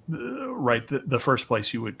 like the first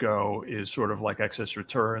place you would go is sort of like excess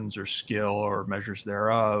returns or skill or measures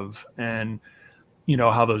thereof, and,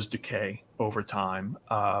 how those decay over time.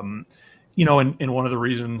 And one of the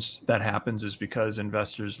reasons that happens is because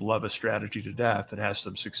investors love a strategy to death. It has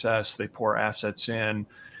some success. They pour assets in,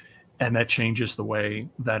 and that changes the way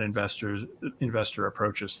that investor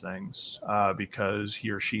approaches things because he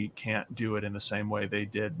or she can't do it in the same way they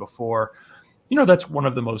did before. That's one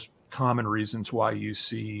of the most common reasons why you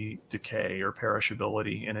see decay or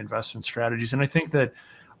perishability in investment strategies. And I think that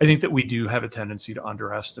we do have a tendency to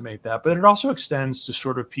underestimate that, but it also extends to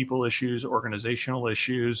sort of people issues, organizational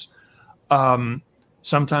issues.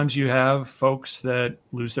 Sometimes you have folks that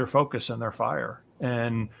lose their focus and their fire,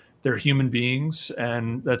 and they're human beings.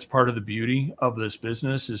 And that's part of the beauty of this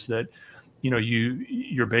business, is that,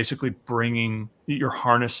 you're basically you're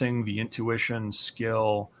harnessing the intuition,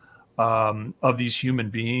 skill, of these human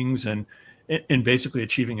beings, and basically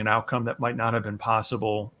achieving an outcome that might not have been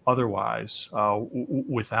possible otherwise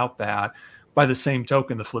without that. By the same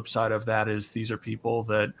token, the flip side of that is these are people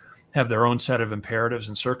that have their own set of imperatives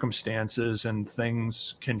and circumstances, and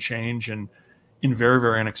things can change in very,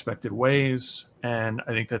 very unexpected ways. And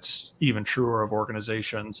I think that's even truer of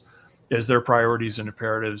organizations. As their priorities and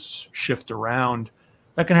imperatives shift around,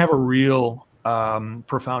 that can have a real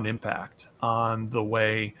profound impact on the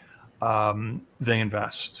way they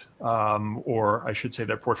invest, or I should say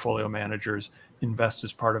their portfolio managers invest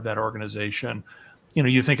as part of that organization.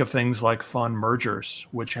 You think of things like fund mergers,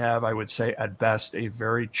 which have, I would say, at best, a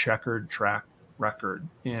very checkered track record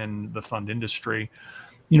in the fund industry.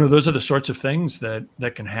 Those are the sorts of things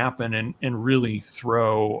that can happen and really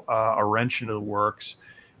throw a wrench into the works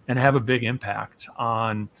and have a big impact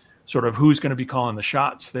on sort of who's going to be calling the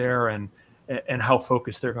shots there and how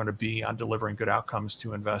focused they're going to be on delivering good outcomes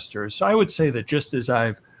to investors. So I would say that just as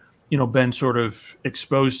I've, been sort of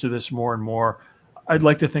exposed to this more and more, I'd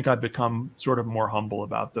like to think I've become sort of more humble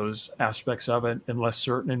about those aspects of it and less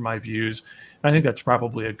certain in my views. And I think that's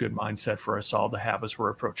probably a good mindset for us all to have as we're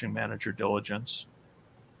approaching manager diligence.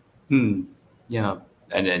 Yeah.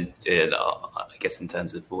 And then I guess in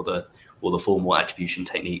terms of all the formal attribution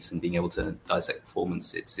techniques and being able to dissect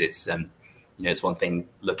performance, it's one thing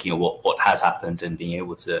looking at what has happened and being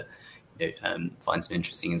able to find some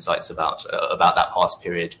interesting insights about that past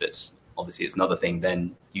period, but obviously it's another thing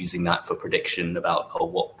then using that for prediction about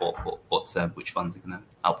which funds are going to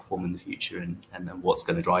outperform in the future and then what's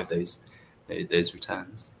going to drive those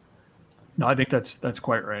returns. No, I think that's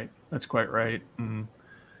quite right. That's quite right. And,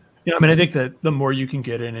 I think that the more you can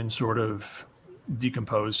get in and sort of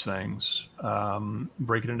decompose things,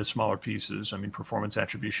 break it into smaller pieces. Performance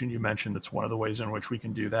attribution, you mentioned, that's one of the ways in which we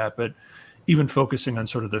can do that. But even focusing on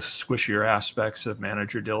sort of the squishier aspects of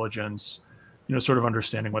manager diligence, sort of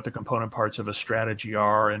understanding what the component parts of a strategy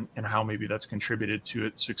are and how maybe that's contributed to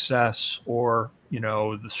its success or,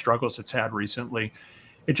 the struggles it's had recently.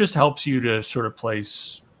 It just helps you to sort of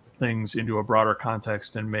place things into a broader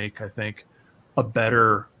context and make, I think, a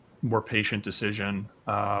better, more patient decision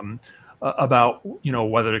about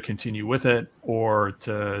whether to continue with it or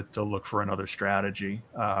to look for another strategy.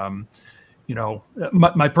 My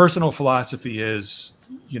personal philosophy is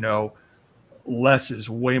less is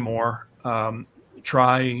way more.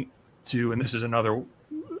 Try to, and this is another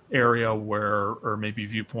area where, or maybe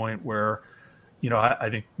viewpoint where I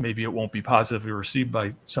think maybe it won't be positively received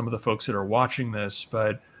by some of the folks that are watching this,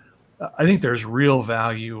 but I think there's real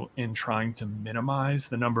value in trying to minimize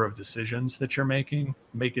the number of decisions that you're making,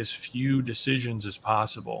 make as few decisions as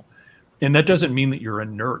possible. And that doesn't mean that you're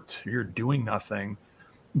inert, you're doing nothing.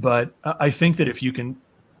 But I think that if you can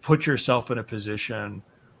put yourself in a position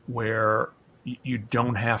where you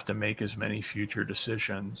don't have to make as many future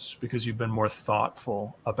decisions because you've been more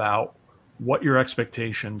thoughtful about what your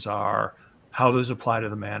expectations are, how those apply to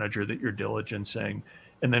the manager that you're diligencing,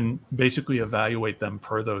 and then basically evaluate them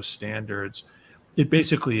per those standards,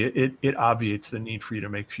 it obviates the need for you to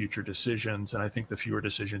make future decisions. And I think the fewer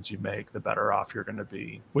decisions you make, the better off you're going to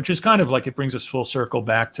be, which is kind of like, it brings us full circle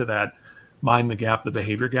back to that mind the gap, the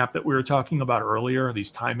behavior gap that we were talking about earlier,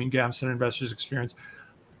 these timing gaps that investors experience.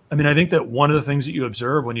 I mean, I think that one of the things that you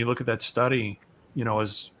observe when you look at that study,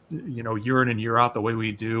 is, year in and year out, the way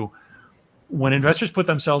we do, when investors put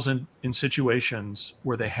themselves in situations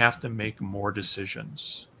where they have to make more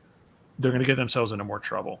decisions, they're going to get themselves into more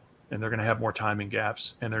trouble, and they're going to have more timing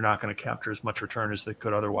gaps, and they're not going to capture as much return as they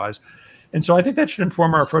could otherwise. And so I think that should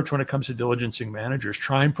inform our approach when it comes to diligencing managers.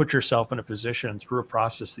 Try and put yourself in a position through a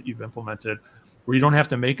process that you've implemented where you don't have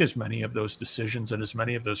to make as many of those decisions and as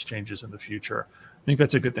many of those changes in the future. I think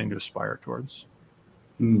that's a good thing to aspire towards.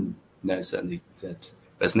 No, certainly that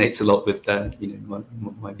resonates a lot with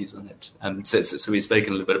my views on it. So we've spoken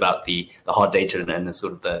a little bit about the hard data and the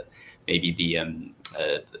sort of the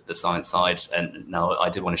science side, and now I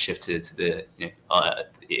did want to shift to the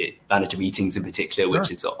manager meetings in particular, which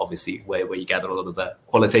is obviously where you gather a lot of the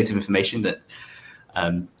qualitative information that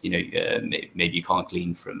maybe you can't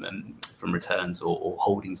glean from returns or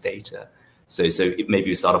holdings data. So maybe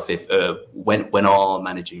we start off with when are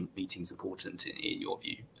managing meetings important in your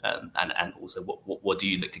view, and also what do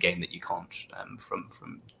you look to gain that you can't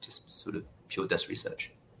from just sort of pure desk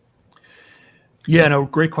research? Yeah, no,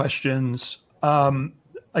 great questions.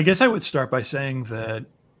 I guess I would start by saying that,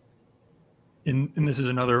 and this is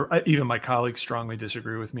another, even my colleagues strongly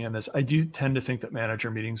disagree with me on this, I do tend to think that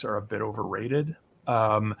manager meetings are a bit overrated.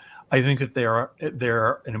 I think that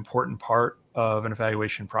they're an important part of an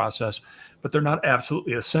evaluation process, but they're not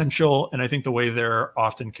absolutely essential. And I think the way they're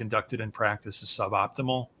often conducted in practice is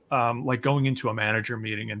suboptimal. Like going into a manager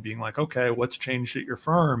meeting and being like, okay, what's changed at your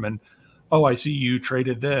firm? And, oh, I see you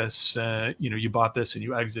traded this, you bought this and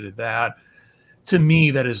you exited that. To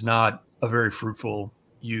me, that is not a very fruitful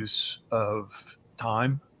use of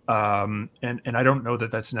time. And I don't know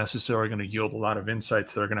that that's necessarily going to yield a lot of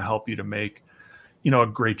insights that are going to help you to make a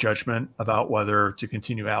great judgment about whether to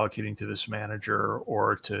continue allocating to this manager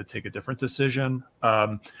or to take a different decision.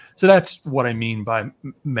 So that's what I mean by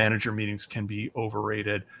manager meetings can be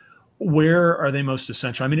overrated. Where are they most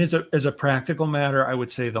essential? I mean, as a practical matter, I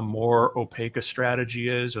would say the more opaque a strategy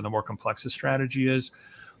is, or the more complex a strategy is,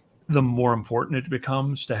 the more important it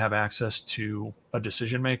becomes to have access to a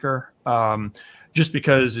decision maker. Just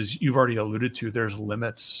because, as you've already alluded to, there's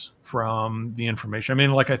limits from the information. I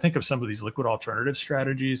mean, like I think of some of these liquid alternative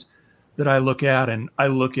strategies that I look at, and I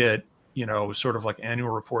look at, sort of like annual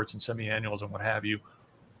reports and semi-annuals and what have you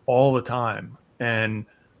all the time. And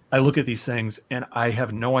I look at these things and I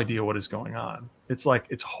have no idea what is going on. It's like,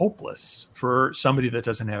 it's hopeless for somebody that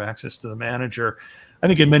doesn't have access to the manager. I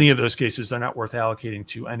think in many of those cases, they're not worth allocating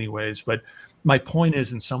to anyways. But my point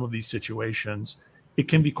is, in some of these situations, it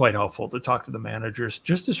can be quite helpful to talk to the managers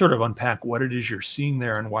just to sort of unpack what it is you're seeing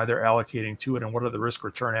there and why they're allocating to it, and what are the risk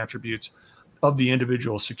return attributes of the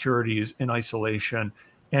individual securities in isolation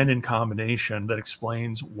and in combination that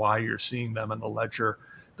explains why you're seeing them in the ledger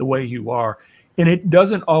the way you are. And it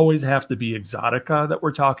doesn't always have to be exotica that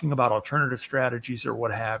we're talking about, alternative strategies or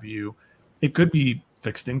what have you. It could be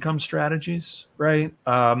fixed income strategies, right?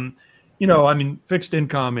 Fixed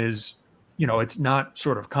income is, it's not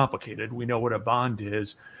sort of complicated. We know what a bond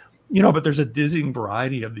is, but there's a dizzying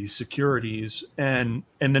variety of these securities. And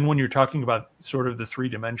then when you're talking about sort of the three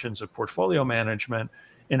dimensions of portfolio management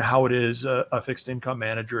and how it is a fixed income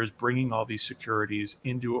manager is bringing all these securities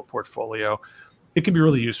into a portfolio, it can be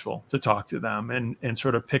really useful to talk to them and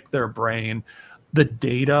sort of pick their brain. The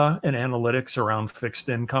data and analytics around fixed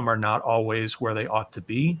income are not always where they ought to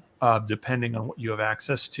be, depending on what you have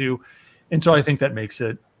access to. And so I think that makes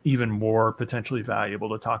it even more potentially valuable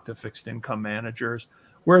to talk to fixed income managers.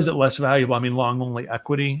 Where is it less valuable? I mean, long only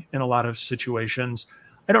equity in a lot of situations.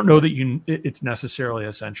 I don't know that it's necessarily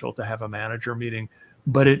essential to have a manager meeting,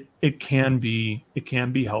 but it can be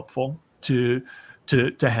helpful to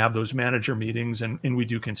have those manager meetings, and we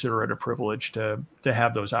do consider it a privilege to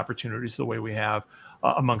have those opportunities the way we have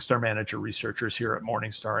amongst our manager researchers here at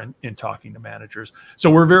Morningstar in talking to managers. So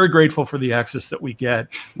we're very grateful for the access that we get.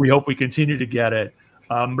 We hope we continue to get it.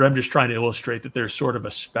 But I'm just trying to illustrate that there's sort of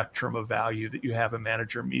a spectrum of value that you have in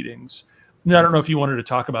manager meetings. And I don't know if you wanted to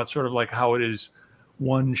talk about sort of like how it is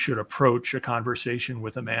one should approach a conversation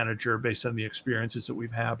with a manager based on the experiences that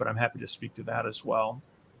we've had, but I'm happy to speak to that as well.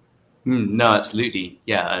 No, absolutely.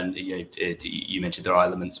 Yeah. And you mentioned there are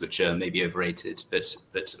elements which are maybe overrated,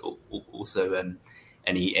 but also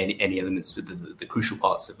any elements with the crucial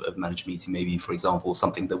parts of manager meeting, maybe, for example,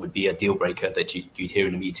 something that would be a deal breaker that you'd hear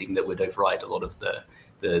in a meeting that would override a lot of the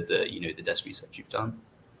desk research you've done.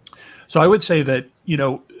 So I would say that,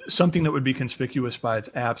 something that would be conspicuous by its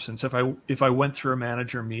absence, if I went through a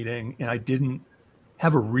manager meeting and I didn't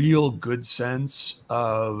have a real good sense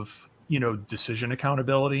of, decision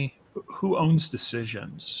accountability, who owns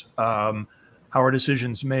decisions, how are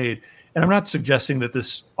decisions made? And I'm not suggesting that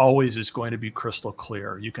this always is going to be crystal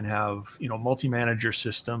clear. You can have, multi-manager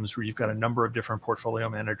systems where you've got a number of different portfolio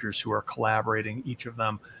managers who are collaborating, each of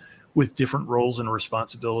them with different roles and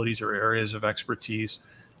responsibilities or areas of expertise.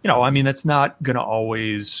 That's not going to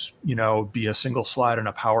always, be a single slide in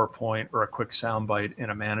a PowerPoint or a quick soundbite in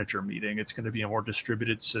a manager meeting. It's going to be a more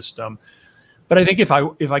distributed system. But I think if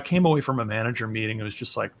I came away from a manager meeting, it was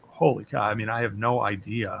just like, holy cow, I have no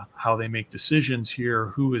idea how they make decisions here,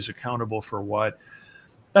 who is accountable for what.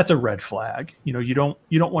 That's a red flag. You don't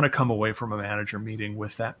want to come away from a manager meeting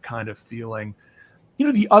with that kind of feeling.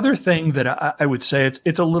 The other thing that I would say,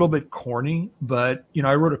 it's a little bit corny, but,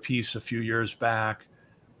 I wrote a piece a few years back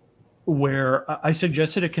where I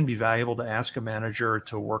suggested it can be valuable to ask a manager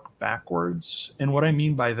to work backwards. And what I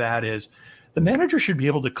mean by that is the manager should be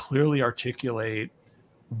able to clearly articulate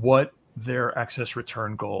what their excess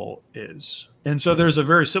return goal is. And so there's a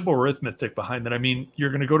very simple arithmetic behind that. You're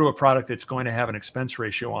going to go to a product that's going to have an expense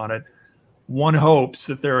ratio on it. One hopes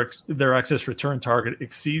that their excess return target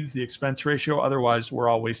exceeds the expense ratio. Otherwise, we're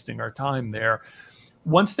all wasting our time there.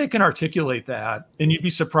 Once they can articulate that, and you'd be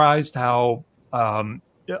surprised how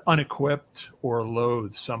unequipped or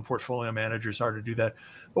loath some portfolio managers are to do that.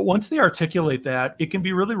 But once they articulate that, it can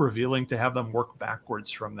be really revealing to have them work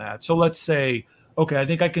backwards from that. So let's say, okay, I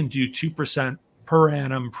think I can do 2% per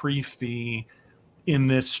annum pre-fee in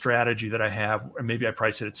this strategy that I have, or maybe I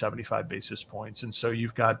price it at 75 basis points. And so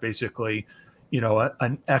you've got basically,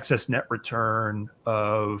 an excess net return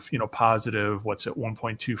of, positive,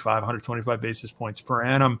 1.25, 125 basis points per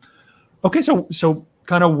annum. Okay, so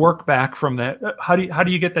kind of work back from that. How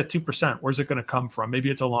do you get that 2%? Where's it going to come from? Maybe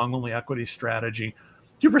it's a long only equity strategy.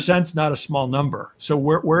 2% is not a small number. So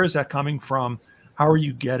where is that coming from? How are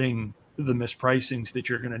you getting the mispricings that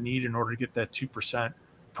you're going to need in order to get that 2%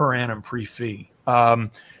 per annum pre-fee?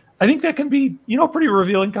 I think that can be, a pretty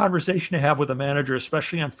revealing conversation to have with a manager,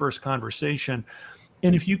 especially on first conversation.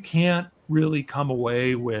 And if you can't really come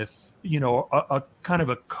away with, a kind of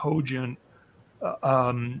a cogent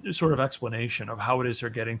sort of explanation of how it is they're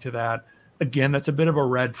getting to that, again, that's a bit of a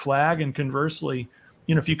red flag. And conversely,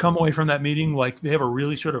 if you come away from that meeting like they have a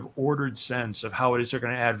really sort of ordered sense of how it is they're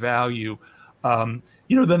going to add value, then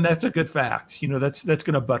that's a good fact. That's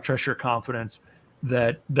going to buttress your confidence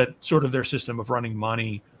that sort of their system of running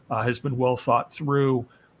money has been well thought through,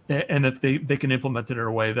 and that they can implement it in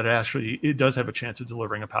a way that actually it does have a chance of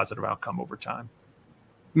delivering a positive outcome over time.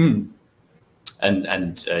 And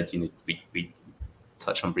we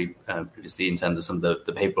touched on previously in terms of some of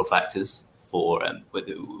the behavioral factors for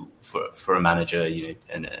a manager,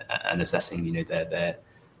 and assessing,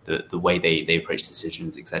 the way they approach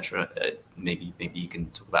decisions, etc. Maybe you can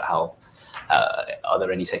talk about how are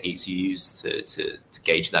there any techniques you use to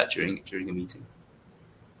gauge that during a meeting?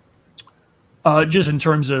 Just in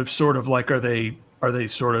terms of sort of like, are they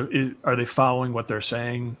following what they're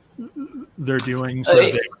saying they're doing? Go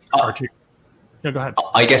ahead.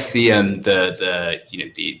 I guess the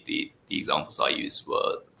examples I used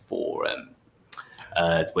were for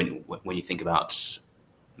when you think about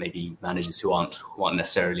maybe managers who aren't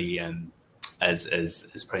necessarily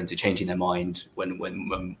as prone to changing their mind when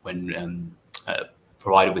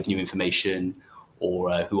provided with new information,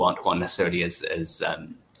 or who aren't necessarily as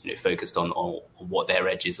focused on what their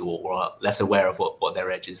edge is, or are less aware of what their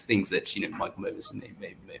edge is. Things that Michael Mauboussin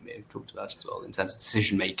may have talked about as well in terms of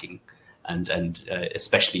decision making, and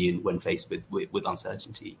especially when faced with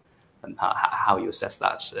uncertainty, and how you assess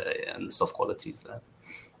that and the soft qualities there.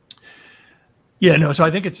 Yeah, no. So I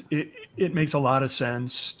think it makes a lot of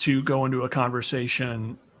sense to go into a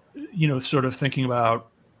conversation, sort of thinking about,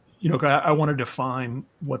 I want to define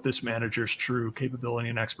what this manager's true capability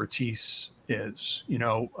and expertise is,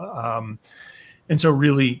 and so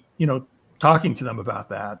really, talking to them about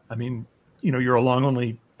that. You're a long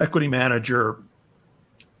only equity manager.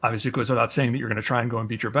 Obviously, it goes without saying that you're going to try and go and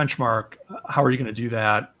beat your benchmark. How are you going to do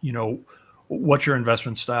that? what's your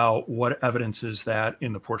investment style? What evidence is that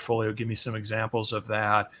in the portfolio? Give me some examples of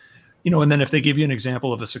that. And then if they give you an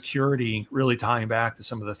example of a security, really tying back to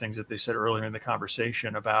some of the things that they said earlier in the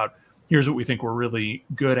conversation about, here's what we think we're really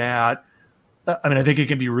good at. I think it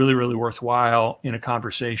can be really, really worthwhile in a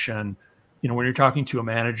conversation, when you're talking to a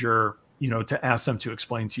manager, to ask them to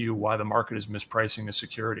explain to you why the market is mispricing a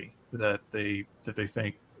security that they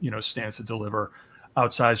think, stands to deliver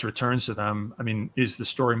outsized returns to them. Is the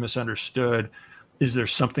story misunderstood? Is there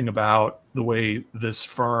something about the way this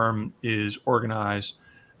firm is organized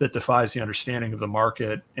that defies the understanding of the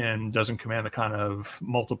market and doesn't command the kind of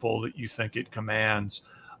multiple that you think it commands?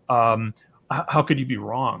 How could you be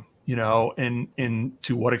wrong? And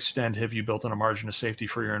to what extent have you built in a margin of safety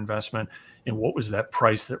for your investment? And what was that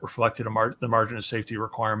price that reflected the margin of safety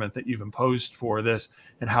requirement that you've imposed for this?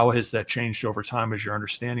 And how has that changed over time as your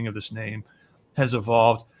understanding of this name has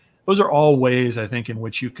evolved? Those are all ways, I think, in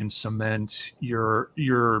which you can cement your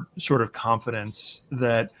sort of confidence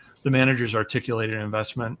that the manager's articulated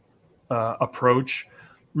investment approach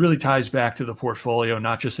really ties back to the portfolio,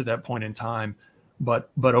 not just at that point in time, but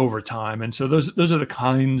over time. And so those are the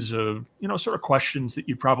kinds of, sort of questions that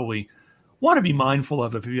you probably want to be mindful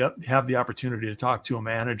of if you have the opportunity to talk to a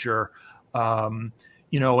manager, and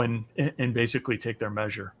basically take their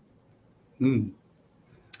measure.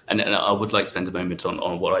 And I would like to spend a moment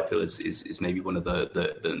on what I feel is maybe one of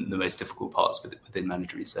the most difficult parts within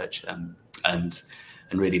manager research, and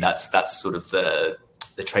really that's sort of the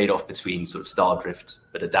trade-off between sort of star drift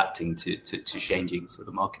but adapting to changing sort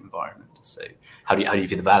of market environment. So how do you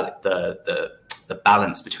feel the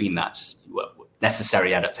balance between that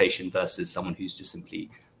necessary adaptation versus someone who's just simply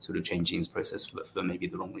sort of changing his process for maybe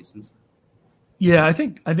the wrong reasons? Yeah, I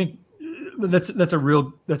think that's a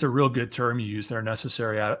real good term you use there,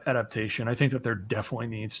 necessary adaptation. I think that there definitely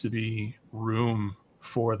needs to be room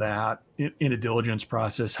for that in a diligence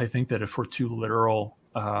process. I think that if we're too literal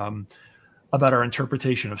about our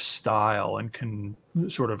interpretation of style and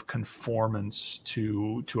sort of conformance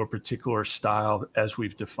to a particular style as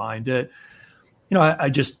we've defined it,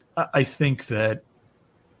 I think that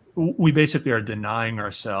we basically are denying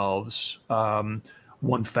ourselves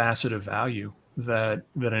one facet of value that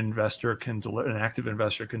an investor can deliver, an active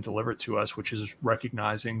investor can deliver to us, which is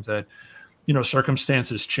recognizing that,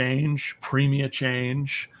 circumstances change, premia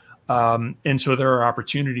change. And so there are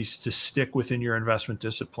opportunities to stick within your investment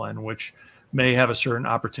discipline, which may have a certain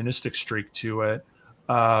opportunistic streak to it,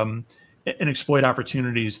 and exploit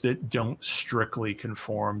opportunities that don't strictly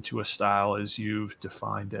conform to a style as you've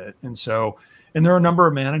defined it. And there are a number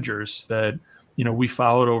of managers that, we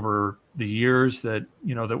followed over the years that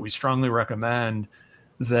we strongly recommend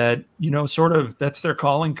that, sort of that's their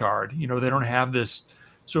calling card. They don't have this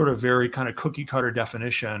sort of very kind of cookie cutter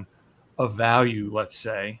definition of value, let's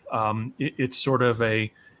say. It's sort of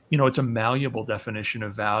it's a malleable definition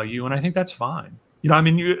of value. And I think that's fine.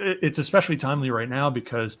 It's especially timely right now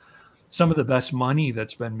because some of the best money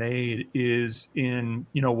that's been made is in,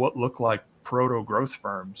 what look like proto growth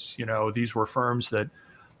firms. These were firms that,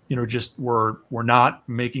 just were not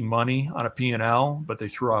making money on a P&L, but they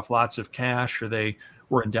threw off lots of cash, or they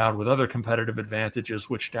were endowed with other competitive advantages,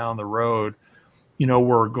 which down the road,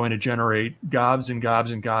 were going to generate gobs and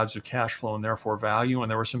gobs and gobs of cash flow and therefore value.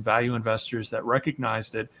 And there were some value investors that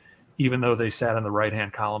recognized it, even though they sat in the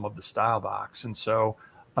right-hand column of the style box. And so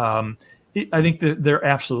I think that there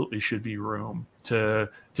absolutely should be room to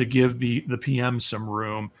give the PM some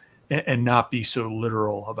room and not be so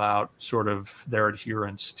literal about sort of their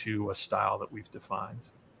adherence to a style that we've defined.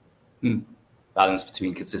 Balance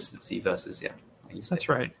between consistency versus, that's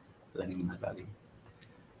right, learning that value.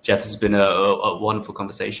 Jeff, this has been a wonderful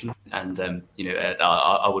conversation, and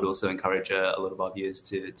I would also encourage a lot of our viewers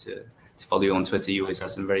to follow you on Twitter. You always have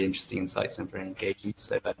some very interesting insights and very engaging.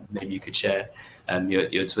 So maybe you could share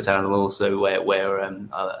your Twitter handle also, where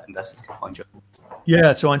investors can find you.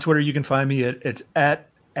 Yeah, so on Twitter you can find me it's at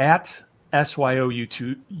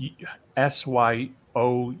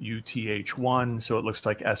SYOUTH1. So it looks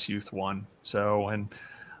like SYouth1. So, and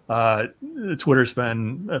Twitter's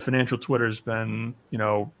been financial Twitter's been,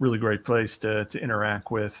 really great place to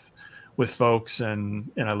interact with folks. And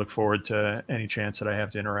I look forward to any chance that I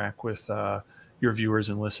have to interact with your viewers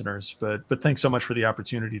and listeners. But thanks so much for the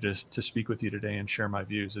opportunity to speak with you today and share my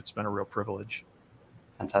views. It's been a real privilege.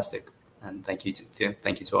 Fantastic. And thank you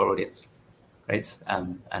to our audience. Great.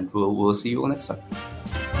 And we'll see you all next time.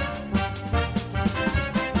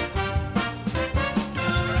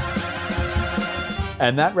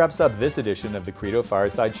 And that wraps up this edition of the Credo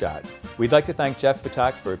Fireside Chat. We'd like to thank Jeff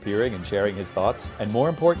Ptak for appearing and sharing his thoughts, and more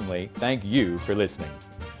importantly, thank you for listening.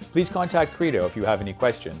 Please contact Credo if you have any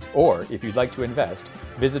questions, or if you'd like to invest,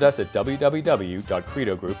 visit us at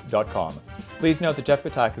www.credogroup.com. Please note that Jeff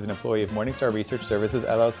Patak is an employee of Morningstar Research Services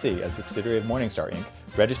LLC, a subsidiary of Morningstar Inc.,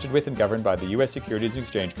 registered with and governed by the U.S. Securities and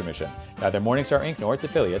Exchange Commission. Neither Morningstar Inc. nor its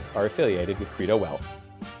affiliates are affiliated with Credo Wealth.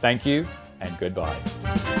 Thank you, and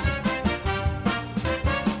goodbye.